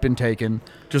have been taken.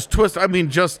 Just twist. I mean,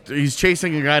 he's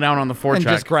chasing a guy down on the forecheck. And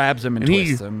just grabs him and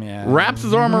twists him. Yeah. Wraps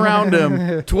his arm around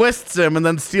him, twists him, and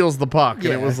then steals the puck.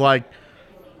 Yeah. And it was like,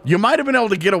 you might have been able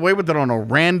to get away with it on a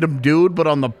random dude, but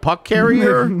on the puck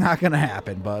carrier, not going to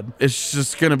happen, bud. it's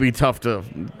just going to be tough to.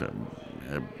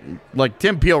 Like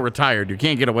Tim Peel retired. You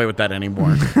can't get away with that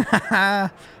anymore.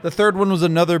 The third one was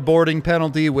another boarding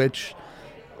penalty, which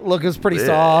is pretty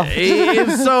soft.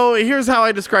 So here's how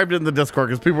I described it in the Discord,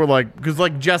 because people were like,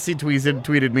 Jesse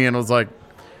tweeted me and was like,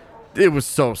 it was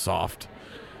so soft,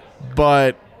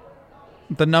 but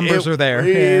the numbers are there.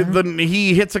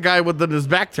 He hits a guy with his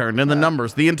back turned, and the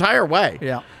numbers the entire way.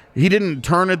 Yeah. He didn't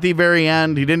turn at the very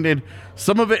end. He didn't.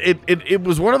 Some of it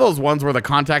was one of those ones where the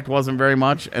contact wasn't very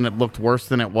much, and it looked worse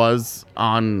than it was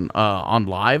on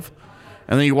live.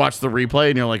 And then you watch the replay,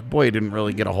 and you're like, boy, he didn't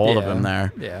really get a hold of him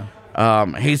there. Yeah.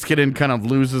 Heiskanen kind of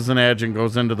loses an edge and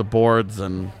goes into the boards,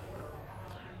 and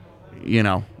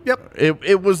Yep.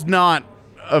 It was not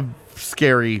a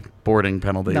scary boarding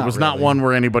penalty. Not It was not really. one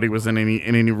where anybody was in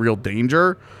any real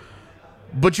danger.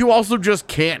 But you also just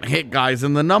can't hit guys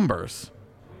in the numbers.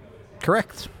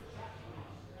 Correct.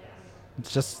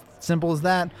 It's just simple as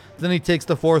that. Then he takes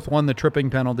the fourth one, the tripping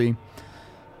penalty.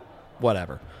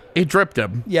 Whatever. He tripped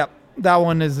him. Yep. That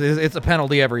one is it's a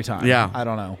penalty every time. Yeah. I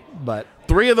don't know, but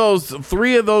Three of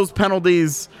those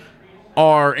penalties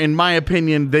are, in my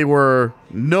opinion, they were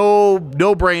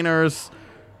no-brainers.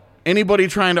 Anybody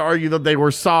trying to argue that they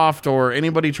were soft, or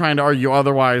anybody trying to argue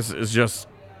otherwise, is just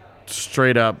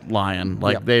straight up lying.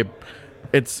 Like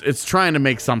it's trying to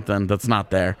make something that's not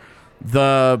there.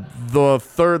 The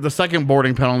second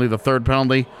boarding penalty, the third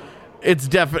penalty,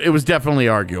 it was definitely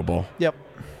arguable. Yep.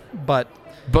 But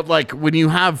like when you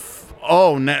have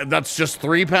that's just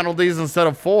 3 penalties instead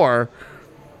of 4,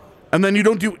 and then you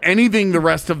don't do anything the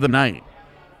rest of the night.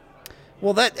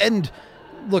 well,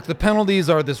 look, the penalties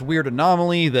are this weird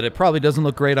anomaly that it probably doesn't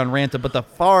look great on Ranta, but the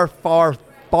far, far,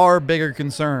 far bigger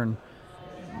concern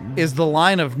is the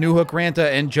line of Newhook, Ranta,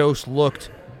 and Jost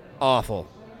looked awful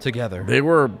together. They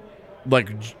were like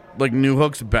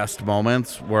Newhook's best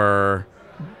moments were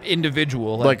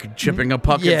Individual. like chipping a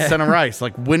puck Yeah. at center ice,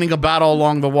 like winning a battle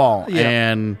along the wall, Yeah.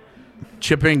 and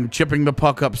chipping the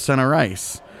puck up center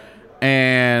ice,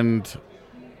 and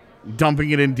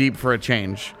dumping it in deep for a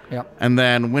change, Yep. and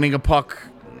then winning a puck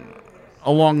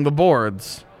along the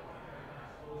boards,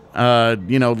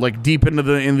 like deep in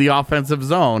the offensive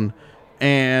zone,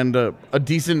 and a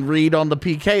decent read on the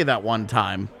PK that one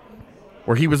time,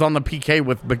 where he was on the PK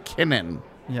with MacKinnon.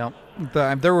 Yep.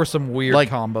 There were some weird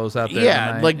combos out there.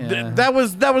 Yeah, tonight. that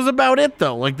was about it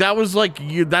though. Like that was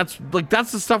that's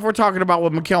the stuff we're talking about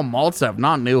with Mikhail Maltsev,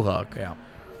 not Newhook. Yeah.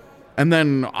 And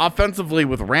then offensively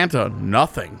with Ranta,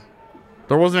 nothing.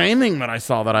 There wasn't anything that I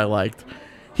saw that I liked.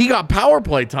 He got power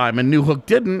play time and Newhook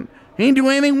didn't. He didn't do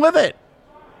anything with it.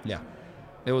 Yeah.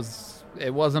 It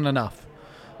wasn't enough.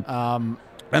 And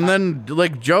then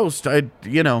like Jost,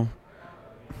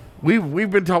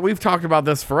 we've talked about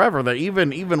this forever, that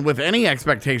even with any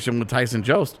expectation with Tyson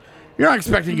Jost, you're not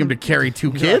expecting him to carry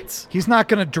 2 kids. He's not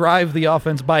going to drive the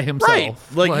offense by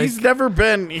himself. Right. Like he's never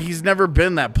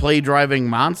been that play driving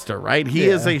monster, right? He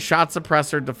is a shot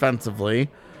suppressor defensively.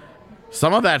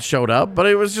 Some of that showed up, but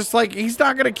it was just like he's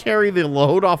not going to carry the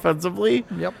load offensively.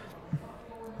 Yep.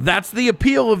 That's the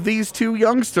appeal of these 2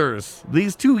 youngsters,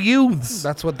 these 2 youths.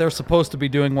 That's what they're supposed to be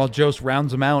doing while Jost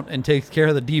rounds them out and takes care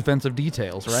of the defensive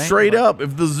details, right? Straight up.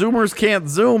 If the Zoomers can't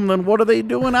zoom, then what are they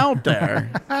doing out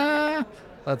there?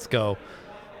 Let's go.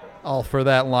 All for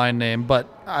that line name. But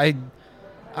I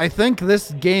think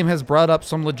this game has brought up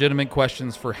some legitimate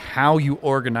questions for how you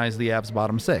organize the Avs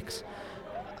bottom 6.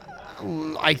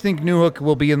 I think Newhook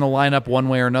will be in the lineup one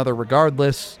way or another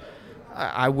regardless.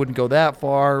 I wouldn't go that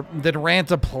far. Did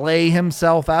Ranta play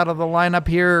himself out of the lineup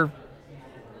here?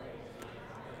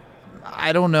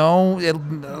 I don't know.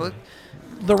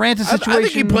 The Ranta situation. I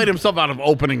think he played himself out of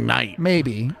opening night.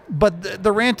 Maybe, but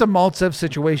the Ranta Maltsev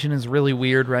situation is really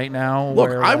weird right now. Look,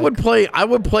 I would play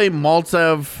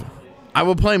Maltsev. I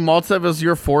would play Maltsev as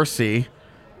your 4C.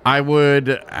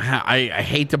 I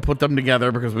hate to put them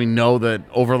together because we know that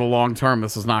over the long term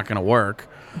this is not going to work.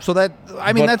 So that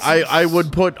that's I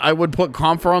would put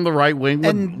Comfer on the right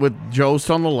wing with Jost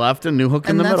on the left and Newhook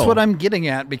in the middle. And that's what I'm getting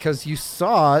at, because you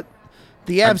saw it.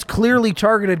 The Avs clearly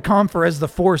targeted Comfer as the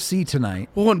 4C tonight.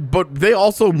 Well, but they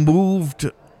also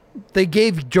moved. They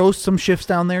gave Jost some shifts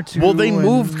down there too. Well, they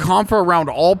moved Comfer around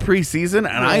all preseason,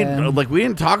 and we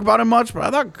didn't talk about him much, but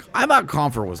I thought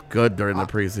Comfer was good during the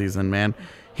preseason. Man,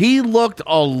 he looked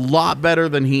a lot better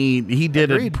than he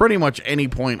did at pretty much any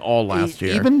point all last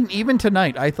year. Even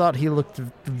tonight, I thought he looked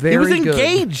very good. He was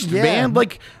engaged, man.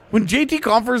 Like when JT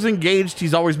Comfer's engaged,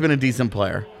 he's always been a decent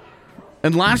player.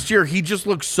 And last year, he just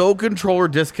looked so controller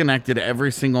disconnected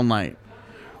every single night.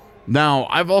 Now,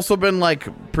 I've also been like,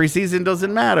 preseason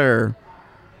doesn't matter.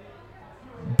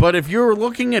 But if you're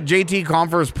looking at JT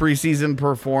Comfer's preseason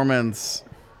performance,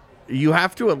 you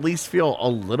have to at least feel a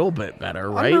little bit better,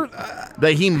 right?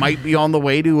 That he might be on the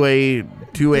way to a.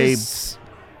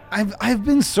 I've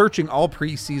been searching all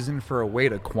preseason for a way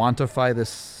to quantify this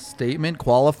statement,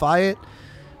 qualify it.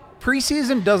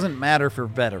 Preseason doesn't matter for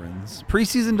veterans.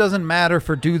 Preseason doesn't matter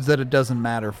for dudes that it doesn't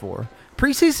matter for.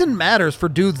 Preseason matters for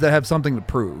dudes that have something to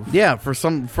prove. Yeah,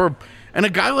 and a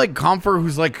guy like Comfer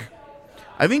who's like,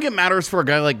 I think it matters for a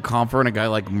guy like Comfer and a guy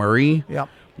like Murray. Yep.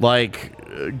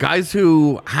 Like guys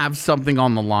who have something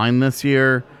on the line this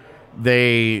year.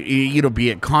 They be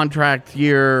it contract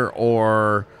year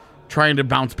or trying to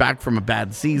bounce back from a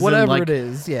bad season. Whatever it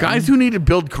is, yeah. Guys who need to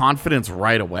build confidence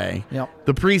right away. Yep.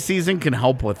 The preseason can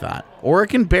help with that. Or it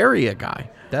can bury a guy.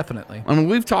 Definitely. I mean,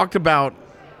 we've talked about,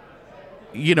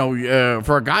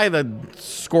 for a guy that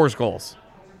scores goals,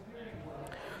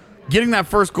 getting that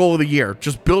first goal of the year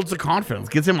just builds the confidence,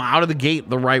 gets him out of the gate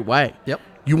the right way. Yep.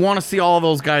 You want to see all of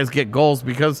those guys get goals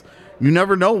because you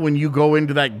never know when you go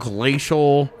into that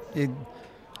glacial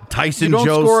Tyson Jost.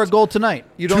 You don't score a goal tonight.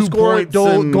 You don't score a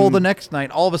goal the next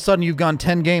night. All of a sudden, you've gone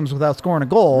 10 games without scoring a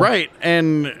goal. Right,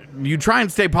 and you try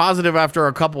and stay positive after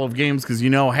a couple of games because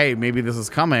hey, maybe this is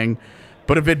coming.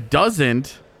 But if it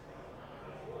doesn't,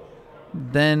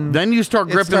 then you start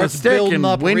gripping the stick and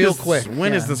when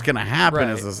is this going to happen?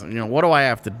 Right. Is this what do I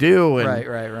have to do? And,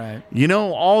 right.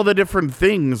 All the different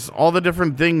things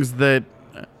that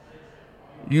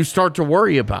you start to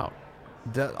worry about.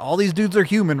 All these dudes are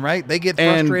human, right? They get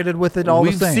frustrated with it all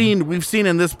the same. We've seen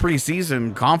in this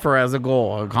preseason, Comfer has a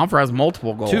goal. Comfer has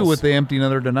multiple goals. 2 with the empty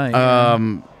netter tonight.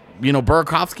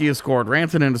 Burakovsky has scored.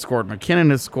 Rantanen has scored. MacKinnon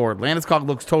has scored. Landeskog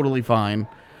looks totally fine.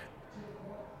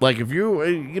 Like if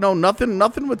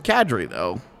nothing with Kadri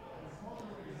though.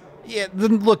 Yeah,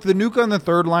 look, the Nuka on the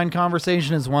third line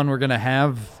conversation is one we're going to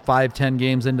have 5-10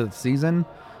 games into the season,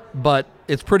 but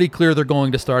it's pretty clear they're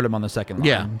going to start him on the second line.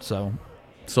 Yeah.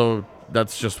 So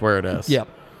that's just where it is. Yep.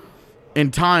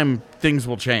 In time, things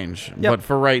will change. Yep. But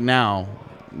for right now,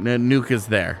 Nuke is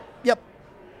there. Yep.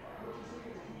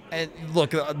 And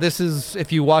look, this is,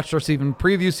 if you watched our season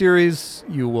preview series,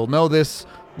 you will know this.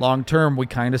 Long term, we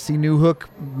kind of see Newhook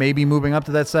maybe moving up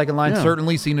to that second line. Yeah.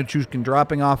 Certainly see Nichushkin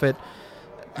dropping off it.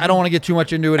 I don't want to get too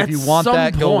much into it. If you want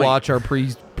that, go watch our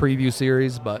preview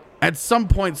series. But at some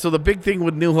point, so the big thing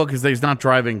with Newhook is that he's not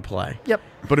driving play. Yep.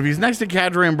 But if he's next to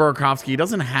Kadri and Burakovsky, he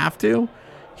doesn't have to.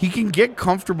 He can get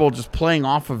comfortable just playing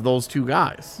off of those two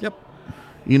guys. Yep.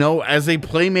 As a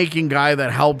playmaking guy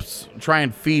that helps try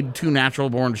and feed 2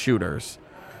 natural-born shooters.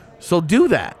 So do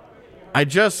that. I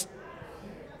just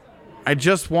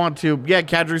want to. Yeah,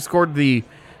 Kadri scored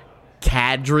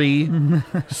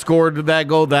scored that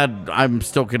goal that I'm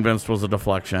still convinced was a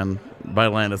deflection by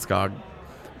Landeskog,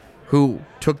 who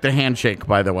took the handshake,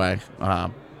 by the way.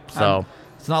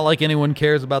 It's not like anyone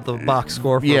cares about the box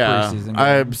score for a preseason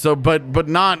game. But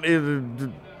not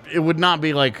it would not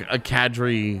be like a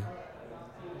Kadri-esque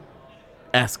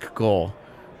goal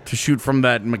to shoot from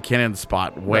that MacKinnon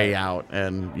spot way out,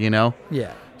 and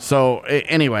Yeah. So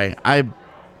anyway, I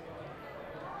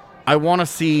want to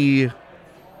see.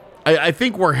 I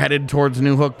think we're headed towards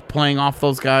Newhook playing off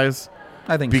those guys.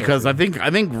 I think because so, I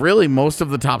think really most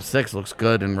of the top 6 looks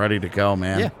good and ready to go,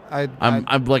 man. Yeah, I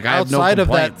have no complaints. Outside of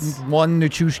that one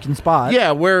Nichushkin spot.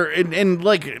 Yeah, where and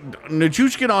like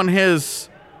Nichushkin on his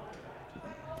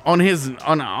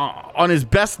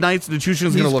best nights,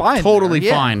 Nichushkin's going to look totally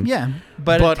fine. Yeah,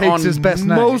 but it takes his best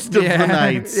night. Most of the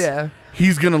nights,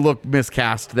 he's gonna look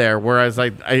miscast there. Whereas I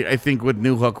think with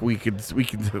Newhook we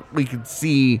could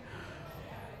see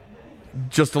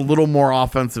just a little more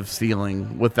offensive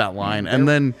ceiling with that line, and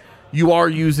then you are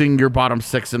using your bottom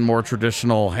six in more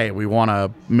traditional. Hey, we want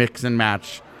to mix and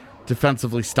match,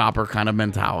 defensively stopper kind of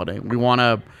mentality. We want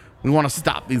to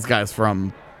stop these guys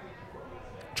from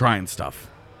trying stuff.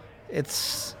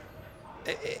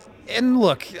 And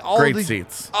look, all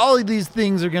of these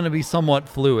things are going to be somewhat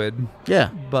fluid. Yeah,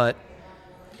 but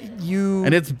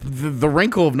it's the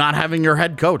wrinkle of not having your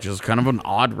head coach is kind of an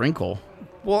odd wrinkle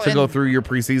to go through your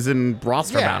preseason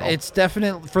roster battle. It's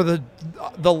definitely for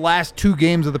the last 2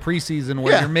 games of the preseason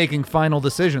where you're making final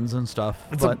decisions and stuff.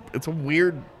 It's a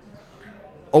weird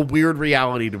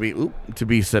reality to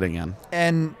be sitting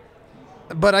in.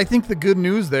 But I think the good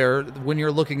news there, when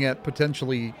you're looking at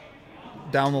potentially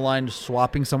down the line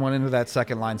swapping someone into that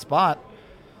second line spot,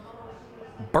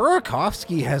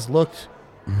 Burakovsky has looked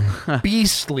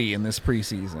beastly in this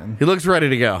preseason. He looks ready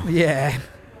to go. Yeah.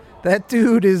 That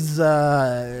dude is it's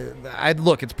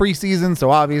preseason,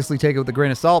 so obviously take it with a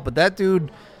grain of salt, but that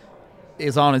dude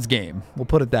is on his game. We'll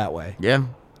put it that way. Yeah.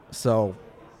 So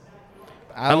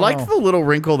I liked the little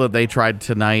wrinkle that they tried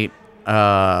tonight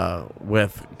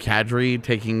with Kadri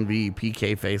taking the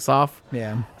PK face-off.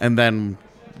 Yeah. And then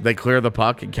they clear the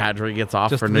puck and Kadri gets off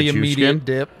just for the Nichushkin. Immediate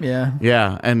dip. Yeah.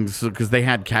 Yeah, and so because they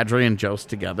had Kadri and Jost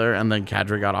together, and then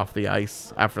Kadri got off the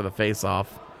ice after the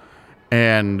face-off,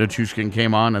 and Nichushkin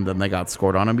came on, and then they got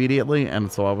scored on immediately,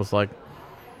 and so I was like,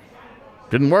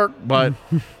 didn't work, but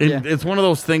it's one of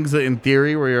those things that in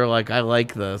theory where you're like, I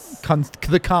like this.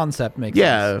 The concept makes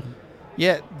sense.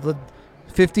 Yeah, the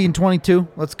 15-22,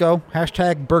 let's go.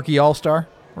 Hashtag Berkey All-Star.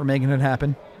 We're making it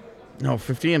happen. No,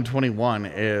 50 and 21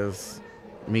 is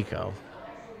Mikko.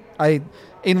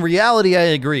 In reality, I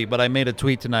agree, but I made a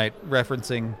tweet tonight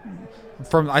referencing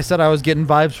I said I was getting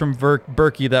vibes from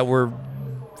Berkey that were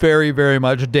very, very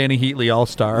much Danny Heatley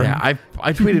All-Star. Yeah,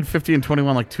 I tweeted 50 and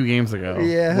 21 like 2 games ago.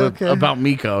 Yeah, about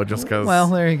Mikko, just because. Well,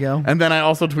 there you go. And then I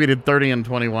also tweeted 30 and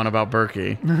 21 about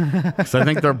Berkey. So I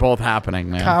think they're both happening,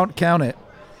 man. Count it.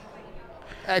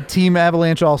 Team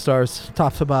Avalanche All-Stars,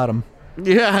 top to bottom.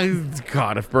 Yeah,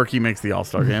 God, if Berkey makes the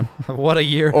All-Star game. What a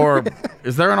year. Or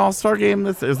is there an All-Star game?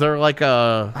 Is there like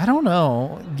a... I don't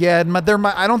know. Yeah,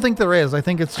 I don't think there is. I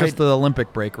think it's just the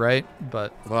Olympic break, right?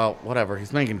 But well, whatever.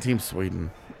 He's making Team Sweden.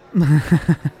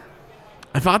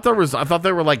 I thought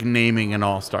they were like naming an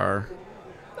All-Star.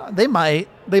 They might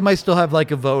still have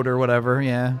like a vote or whatever.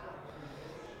 Yeah.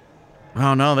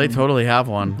 Oh no, they totally have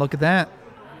one. Look at that.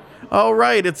 Oh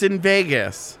right, it's in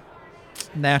Vegas.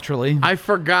 Naturally. I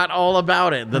forgot all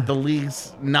about it, that the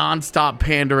league's nonstop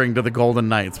pandering to the Golden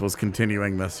Knights was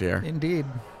continuing this year. Indeed.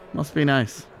 Must be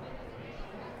nice.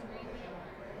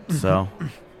 So.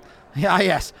 Yeah,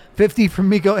 yes. 50 from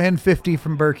Mikko and 50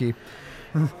 from Berkey.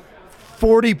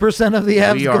 40% of the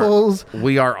Avs goals.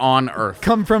 We are on Earth.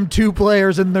 Come from 2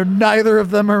 players, and neither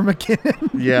of them are MacKinnon.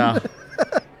 Yeah.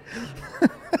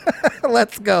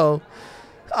 Let's go.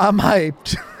 I'm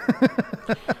hyped.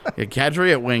 Yeah,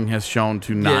 Kadri at wing has shown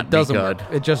to not be good.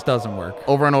 Work. It just doesn't work.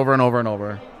 Over and over and over and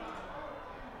over.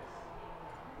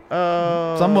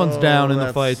 Someone's down in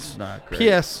the fights. Not great.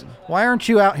 P.S. Why aren't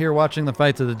you out here watching the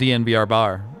fights at the DNVR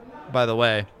bar, by the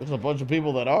way? There's a bunch of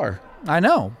people that are. I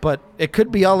know, but it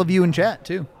could be all of you in chat,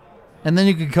 too. And then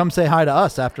you could come say hi to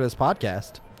us after this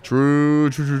podcast. True,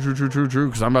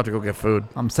 because I'm about to go get food.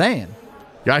 I'm saying.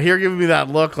 Yeah, here giving me that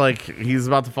look like he's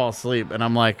about to fall asleep, and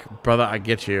I'm like, brother, I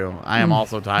get you. I am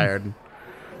also tired.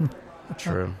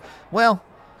 True. Well,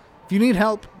 if you need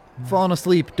help falling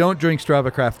asleep, don't drink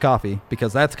Strava Craft coffee,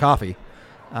 because that's coffee.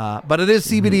 But it is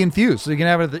CBD infused, so you can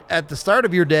have it at the start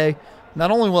of your day. Not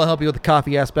only will it help you with the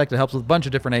coffee aspect, it helps with a bunch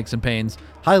of different aches and pains.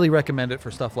 Highly recommend it for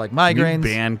stuff like migraines.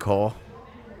 Ban Cole.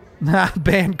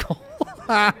 Ban Cole.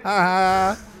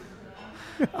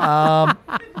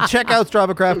 Check out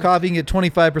Strava Craft Coffee. You can get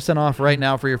 25% off right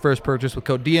now for your first purchase with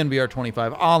code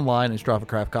DNVR25 online at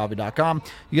StravaCraftCoffee.com.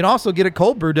 You can also get a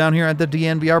cold brew down here at the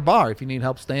DNVR bar if you need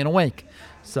help staying awake.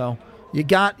 So you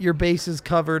got your bases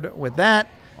covered with that.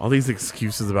 All these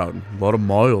excuses about a lot of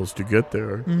miles to get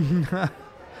there.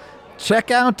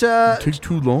 Check out... it takes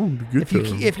too long to get there.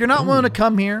 If you're not willing to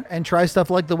come here and try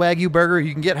stuff like the Wagyu Burger,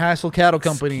 you can get Hassel Cattle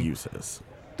Company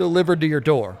delivered to your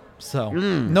door. So,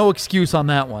 no excuse on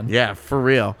that one. Yeah, for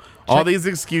real. All these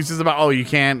excuses about, you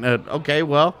can't. Okay,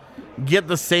 well, get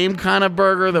the same kind of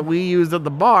burger that we use at the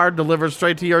bar delivered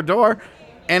straight to your door,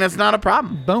 and it's not a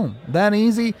problem. Boom. That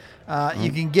easy.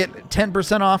 You can get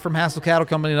 10% off from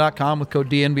HassleCattleCompany.com with code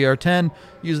DNVR10.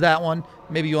 Use that one.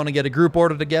 Maybe you want to get a group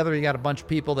order together. You got a bunch of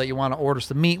people that you want to order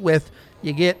some meat with.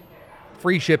 You get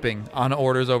free shipping on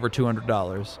orders over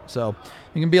 $200. So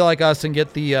you can be like us and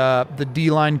get the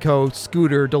D-Line Co.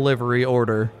 scooter delivery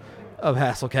order of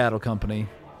Hassel Cattle Company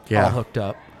all hooked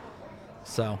up.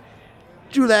 So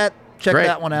do that. Check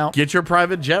that one out. Get your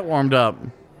private jet warmed up.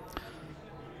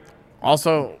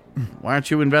 Also, why aren't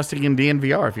you investing in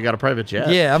DNVR if you got a private jet?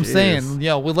 Yeah, I'm saying,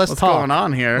 let's What's talk. going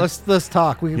on here? Let's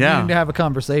talk. We need to have a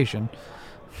conversation.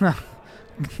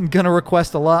 Gonna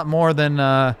request a lot more than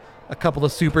a couple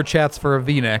of super chats for a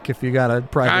V-neck if you got a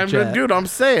private jet. Dude, I'm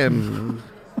saying.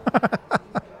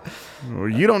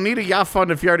 You don't need a yacht fund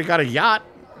if you already got a yacht.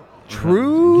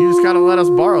 True. You just got to let us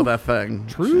borrow that thing.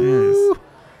 True. Jeez.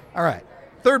 All right.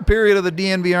 Third period of the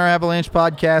DNVR Avalanche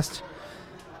podcast,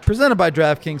 presented by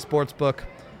DraftKings Sportsbook.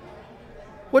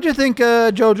 What'd you think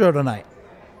of JoJo tonight?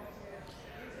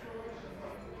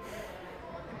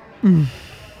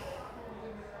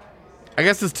 I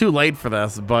guess it's too late for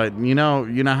this, but you know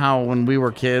how when we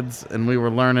were kids and we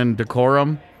were learning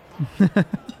decorum?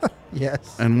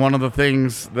 Yes. And one of the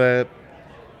things that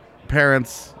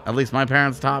parents, at least my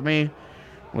parents, taught me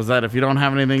was that if you don't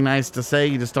have anything nice to say,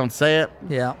 you just don't say it.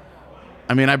 Yeah.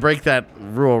 I mean, I break that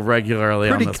rule regularly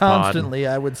on this Pretty constantly,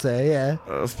 I would say, yeah.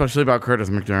 Especially about Curtis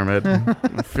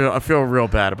McDermott. I feel real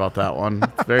bad about that one.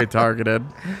 It's very targeted.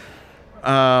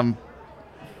 I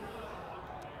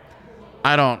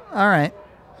don't. All right.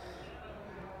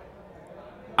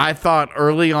 I thought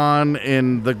early on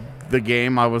in the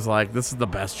game, I was like, this is the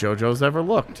best JoJo's ever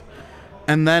looked.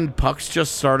 And then pucks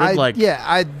just started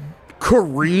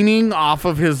careening off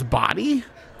of his body.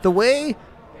 The way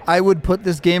I would put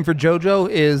this game for JoJo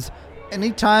is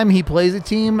anytime he plays a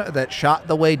team that shot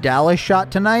the way Dallas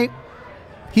shot tonight,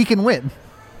 he can win.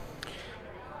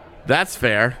 That's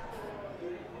fair.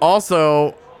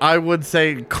 Also, I would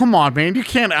say, come on, man, you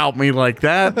can't out me like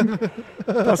that.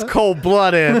 That's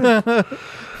cold-blooded.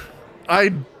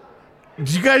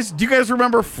 Do you guys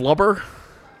remember Flubber?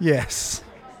 Yes.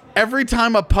 Every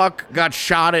time a puck got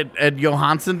shot at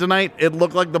Johansson tonight, it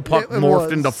looked like the puck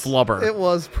morphed into Flubber. It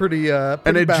was pretty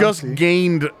and it bouncy. Just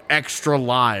gained extra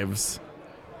lives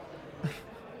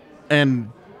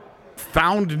and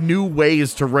found new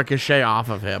ways to ricochet off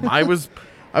of him. I was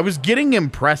getting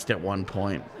impressed at one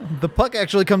point. The puck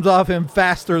actually comes off him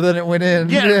faster than it went in.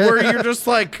 Yeah, where you're just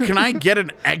like, can I get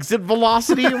an exit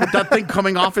velocity with that thing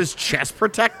coming off his chest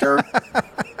protector?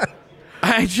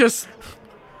 I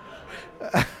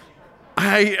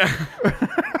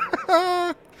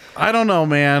don't know,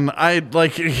 man. I'm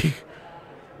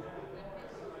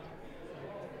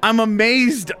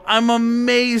amazed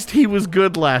he was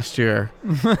good last year.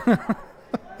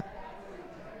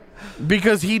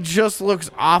 Because he just looks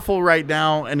awful right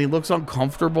now, and he looks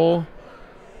uncomfortable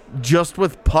just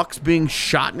with pucks being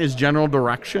shot in his general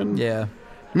direction. Yeah.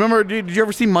 Remember, did you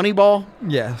ever see Moneyball?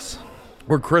 Yes.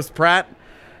 Where Chris Pratt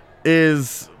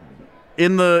is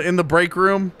in the break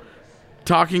room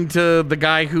talking to the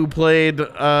guy who played,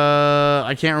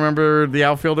 I can't remember the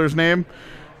outfielder's name,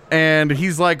 and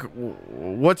he's like,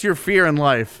 what's your fear in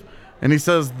life? And he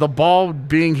says, the ball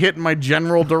being hit in my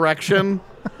general direction.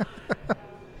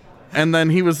 And then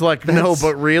he was like, no,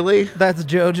 but really? That's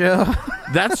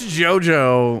JoJo. That's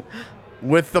JoJo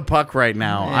with the puck right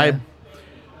now. Yeah.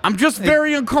 I'm just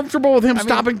very uncomfortable with him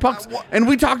stopping pucks. And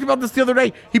we talked about this the other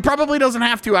day. He probably doesn't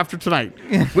have to after tonight.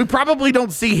 We probably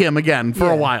don't see him again for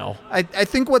a while. I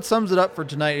think what sums it up for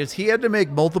tonight is he had to make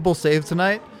multiple saves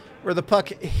tonight where the puck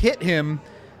hit him,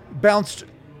 bounced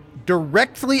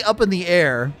directly up in the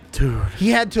air. Dude.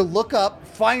 He had to look up,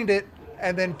 find it,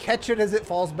 and then catch it as it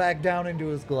falls back down into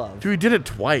his glove. Dude, he did it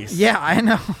twice. Yeah, I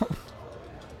know.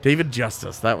 David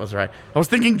Justice, that was right. I was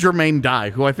thinking Jermaine Dye,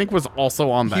 who I think was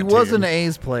also on that team. He was an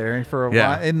A's player for a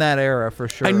while in that era, for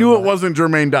sure. I knew it wasn't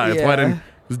Jermaine Dye. That's why it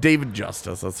was David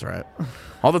Justice. That's right.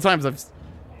 All the times I've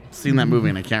seen that movie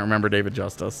and I can't remember David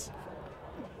Justice.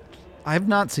 I've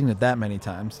not seen it that many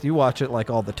times. Do you watch it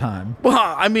like all the time?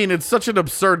 Well, I mean, it's such an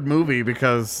absurd movie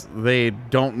because they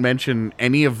don't mention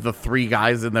any of the three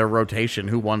guys in their rotation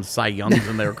who won Cy Youngs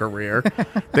in their career.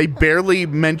 They barely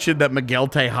mentioned that Miguel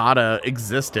Tejada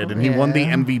existed, and he won the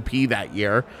MVP that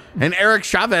year. And Eric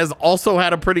Chavez also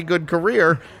had a pretty good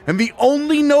career. And the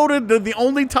only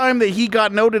time that he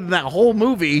got noted in that whole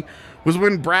movie was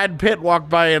when Brad Pitt walked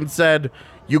by and said,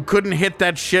 "You couldn't hit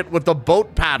that shit with a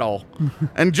boat paddle,"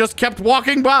 and just kept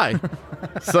walking by.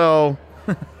 So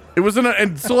it was one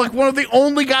of the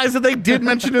only guys that they did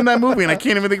mention in that movie, and I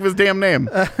can't even think of his damn name.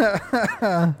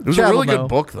 It was a really good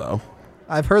book, though.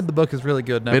 I've heard the book is really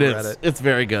good. Never read it. It's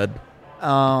very good.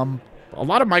 A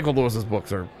lot of Michael Lewis's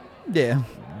books are the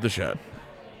shit.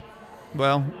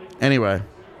 Well, anyway,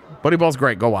 Buddy Ball's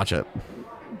great. Go watch it.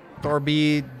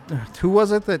 Darby, who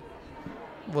was it that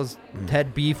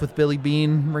had beef with Billy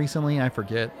Bean recently. I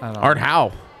forget. I don't know. Art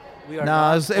Howe. We are No,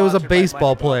 not it was a sponsored by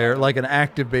baseball Moneyball. player, like an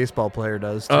active baseball player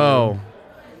does. Too. Oh.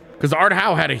 Because Art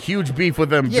Howe had a huge beef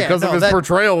with him Yeah, because no, of his that-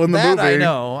 portrayal in the that movie.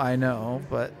 I know,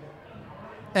 but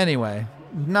anyway,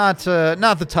 not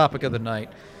the topic of the night.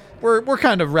 We're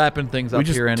kind of wrapping things up We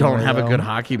just here anyway. don't have a though.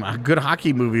 good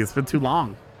hockey movie. It's been too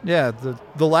long. Yeah,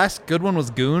 the last good one was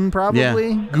Goon, probably.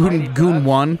 Yeah. Goon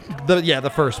 1.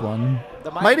 The first one. The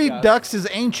Mighty Ducks is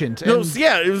ancient. No, and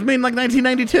yeah, it was made in like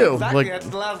 1992. Exactly, Like that's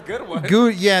the last good one.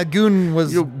 Goon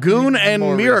was Goon and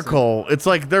more Miracle. It's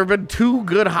like there have been 2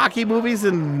 good hockey movies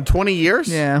in 20 years.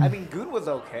 recent. Yeah. I mean, Goon was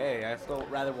okay. I still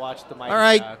rather watch the Mighty All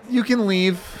right, Ducks. you can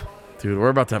leave. Dude, we're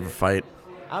about to have a fight.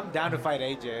 I'm down to fight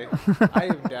AJ. I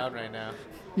am down right now.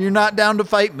 You're not down to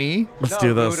fight me. Let's No,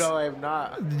 do this. Rudo, I'm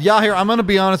not. Yahir, I'm going to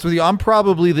be honest with you. I'm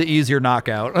probably the easier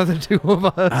knockout of the two of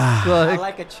us. I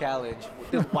like a challenge.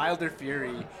 This Wilder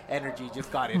Fury energy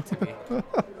just got into me.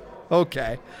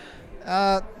 Okay.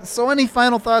 So any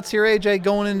final thoughts here, AJ,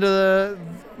 going into the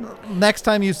next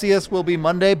time you see us will be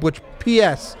Monday, which,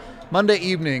 P.S., Monday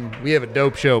evening, we have a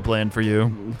dope show planned for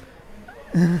you.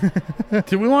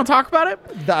 Do we want to talk about it?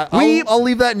 I'll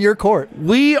leave that in your court.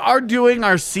 We are doing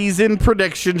our season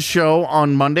prediction show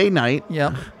on Monday night,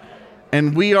 Yep.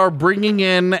 and we are bringing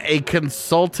in a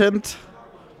consultant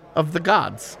of the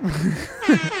gods.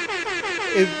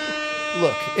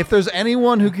 If there's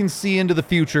anyone who can see into the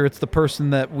future, it's the person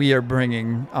that we are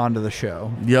bringing onto the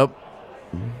show. Yep.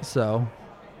 So,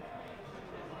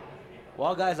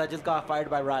 Well, guys, I just got fired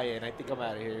by Ryan. I think I'm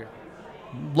out of here.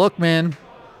 look, man,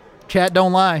 chat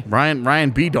don't lie.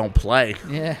 Ryan B don't play.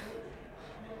 Yeah.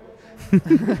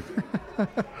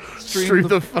 Stream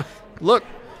the Look,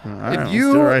 All right, if let's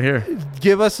you do it right here.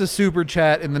 give us a super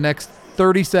chat in the next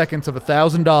 30 seconds of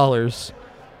 $1,000,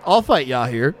 I'll fight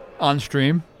Yahir on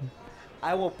stream.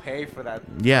 I will pay for that.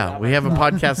 Yeah, we have a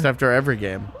podcast after every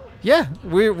game. Yeah,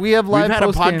 we have live We've had a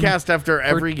post-game podcast after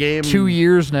every game. 2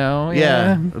 years now.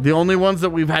 Yeah. The only ones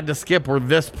that we've had to skip were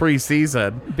this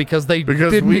preseason. Because they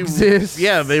didn't exist.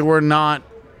 Yeah, they were not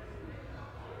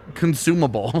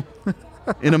consumable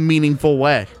in a meaningful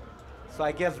way. So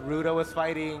I guess Rudo is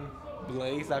fighting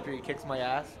Blaze after he kicks my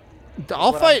ass.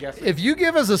 I'll what I'm fight. guessing. If you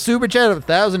give us a super chat of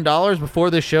 $1,000 before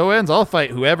this show ends, I'll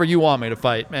fight whoever you want me to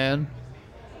fight, man.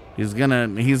 He's gonna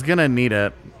need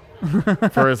it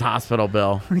for his hospital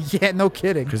bill. Yeah, no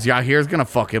kidding. Because Yahir's gonna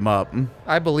fuck him up.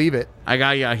 I believe it. I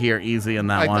got Yahir easy in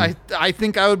that one. I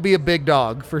think I would be a big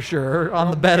dog for sure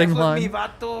on the betting Guess what, mi line.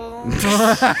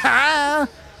 vato?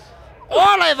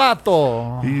 Ole,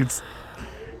 vato. He's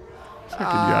fucking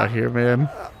Yahir, man.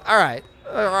 All right.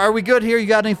 Are we good here? You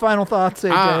got any final thoughts,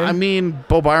 AJ? I mean,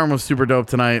 Bo Byron was super dope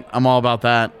tonight. I'm all about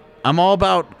that. I'm all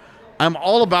about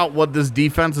what this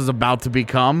defense is about to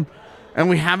become. And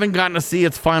we haven't gotten to see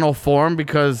its final form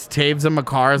because Taves and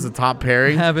Makar is the top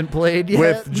pairing. Haven't played yet.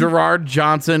 With Gerard,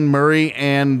 Johnson, Murray,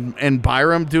 and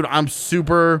Byram. Dude, I'm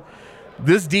super...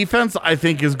 This defense, I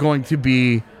think, is going to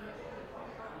be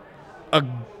a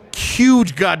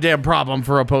huge goddamn problem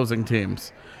for opposing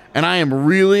teams. And I am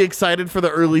really excited for the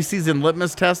early season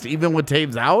litmus test, even with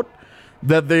Taves out,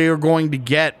 that they are going to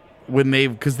get when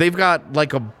because they've got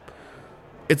like a...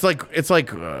 It's like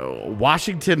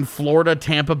Washington, Florida,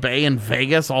 Tampa Bay, and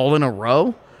Vegas all in a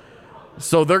row.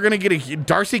 So they're going to get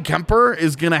Darcy Kemper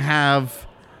is going to have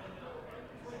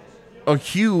a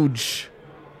huge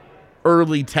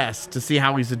early test to see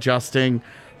how he's adjusting.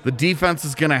 The defense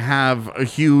is going to have a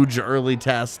huge early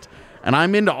test. And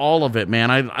I'm into all of it, man.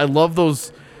 I love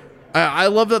those. I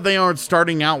love that they aren't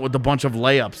starting out with a bunch of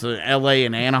layups in LA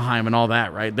and Anaheim and all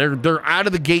that, right? They're out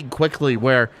of the gate quickly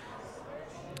where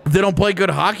if they don't play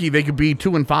good hockey, they could be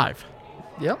 2-5.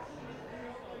 Yep.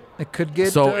 It could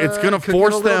get So it's going to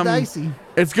force them. Dicey.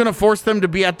 It's going to force them to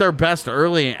be at their best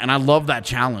early, and I love that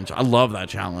challenge. I love that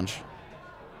challenge.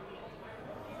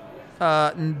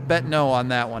 Bet no on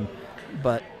that one,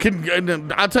 but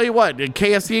I'll tell you what,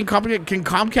 KSC and company, can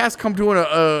Comcast come to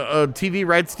a TV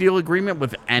rights deal agreement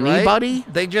with anybody?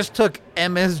 right? They just took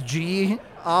MSG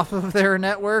off of their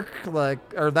network,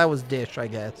 or that was Dish, I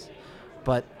guess.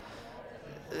 But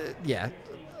yeah,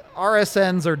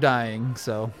 RSNs are dying,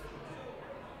 so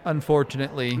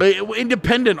unfortunately, But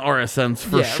independent RSNs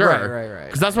for Yeah, sure. right.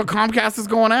 Because that's what Comcast is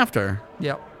going after.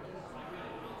 yep.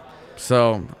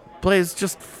 So, Blaze,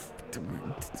 just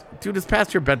dude, it's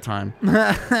past your bedtime.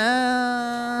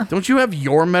 Don't you have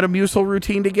your Metamucil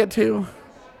routine to get to?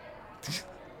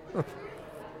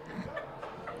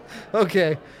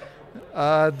 Okay.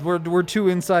 We're too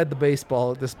inside the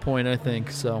baseball at this point, I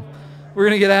think. So we're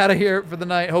going to get out of here for the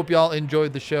night. Hope y'all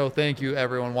enjoyed the show. Thank you,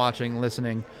 everyone watching,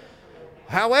 listening.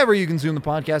 however you consume the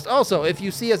podcast. Also, if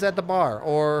you see us at the bar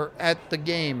or at the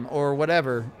game or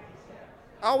whatever,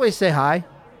 always say hi,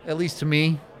 at least to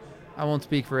me. I won't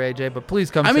speak for AJ, but please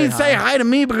come say hi to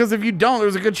me, because if you don't,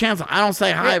 there's a good chance I don't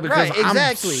say hi, because right,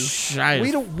 exactly. I'm shy.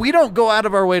 We don't go out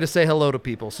of our way to say hello to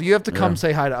people, so you have to come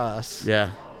say hi to us.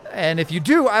 Yeah. And if you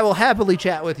do, I will happily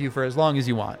chat with you for as long as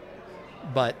you want.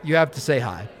 But you have to say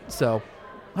hi. So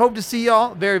hope to see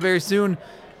y'all very, very soon.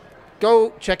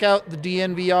 Go check out the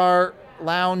DNVR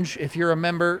Lounge if you're a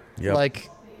member. Yep. Like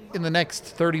in the next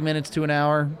 30 minutes to an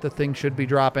hour, the thing should be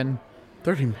dropping.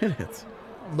 30 minutes.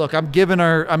 Look, I'm giving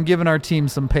our team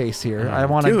some pace here. I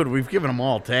want to. Dude, we've given them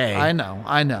all day. I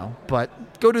know.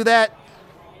 But go do that.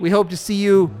 We hope to see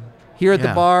you here at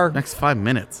the bar. Next 5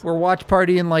 minutes. We're watch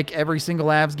partying like every single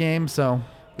Avs game, so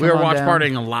We are watch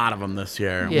partying a lot of them this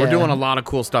year. Yeah. We're doing a lot of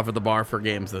cool stuff at the bar for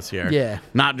games this year. Yeah.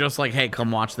 Not just like, hey,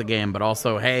 come watch the game, but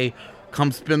also, hey,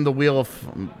 come spin the wheel of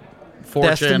fortune.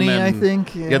 Destiny, and, I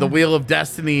think. Yeah, the wheel of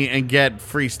destiny, and get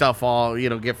free stuff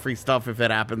get free stuff if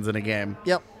it happens in a game.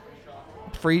 Yep.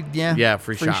 Free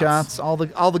free shots. All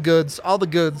the goods.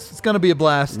 It's gonna be a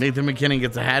blast. Nathan MacKinnon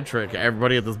gets a hat trick.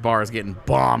 Everybody at this bar is getting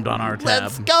bombed on our tab.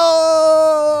 Let's go!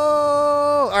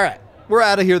 All right, we're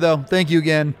out of here though. Thank you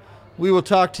again. We will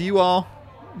talk to you all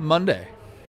Monday.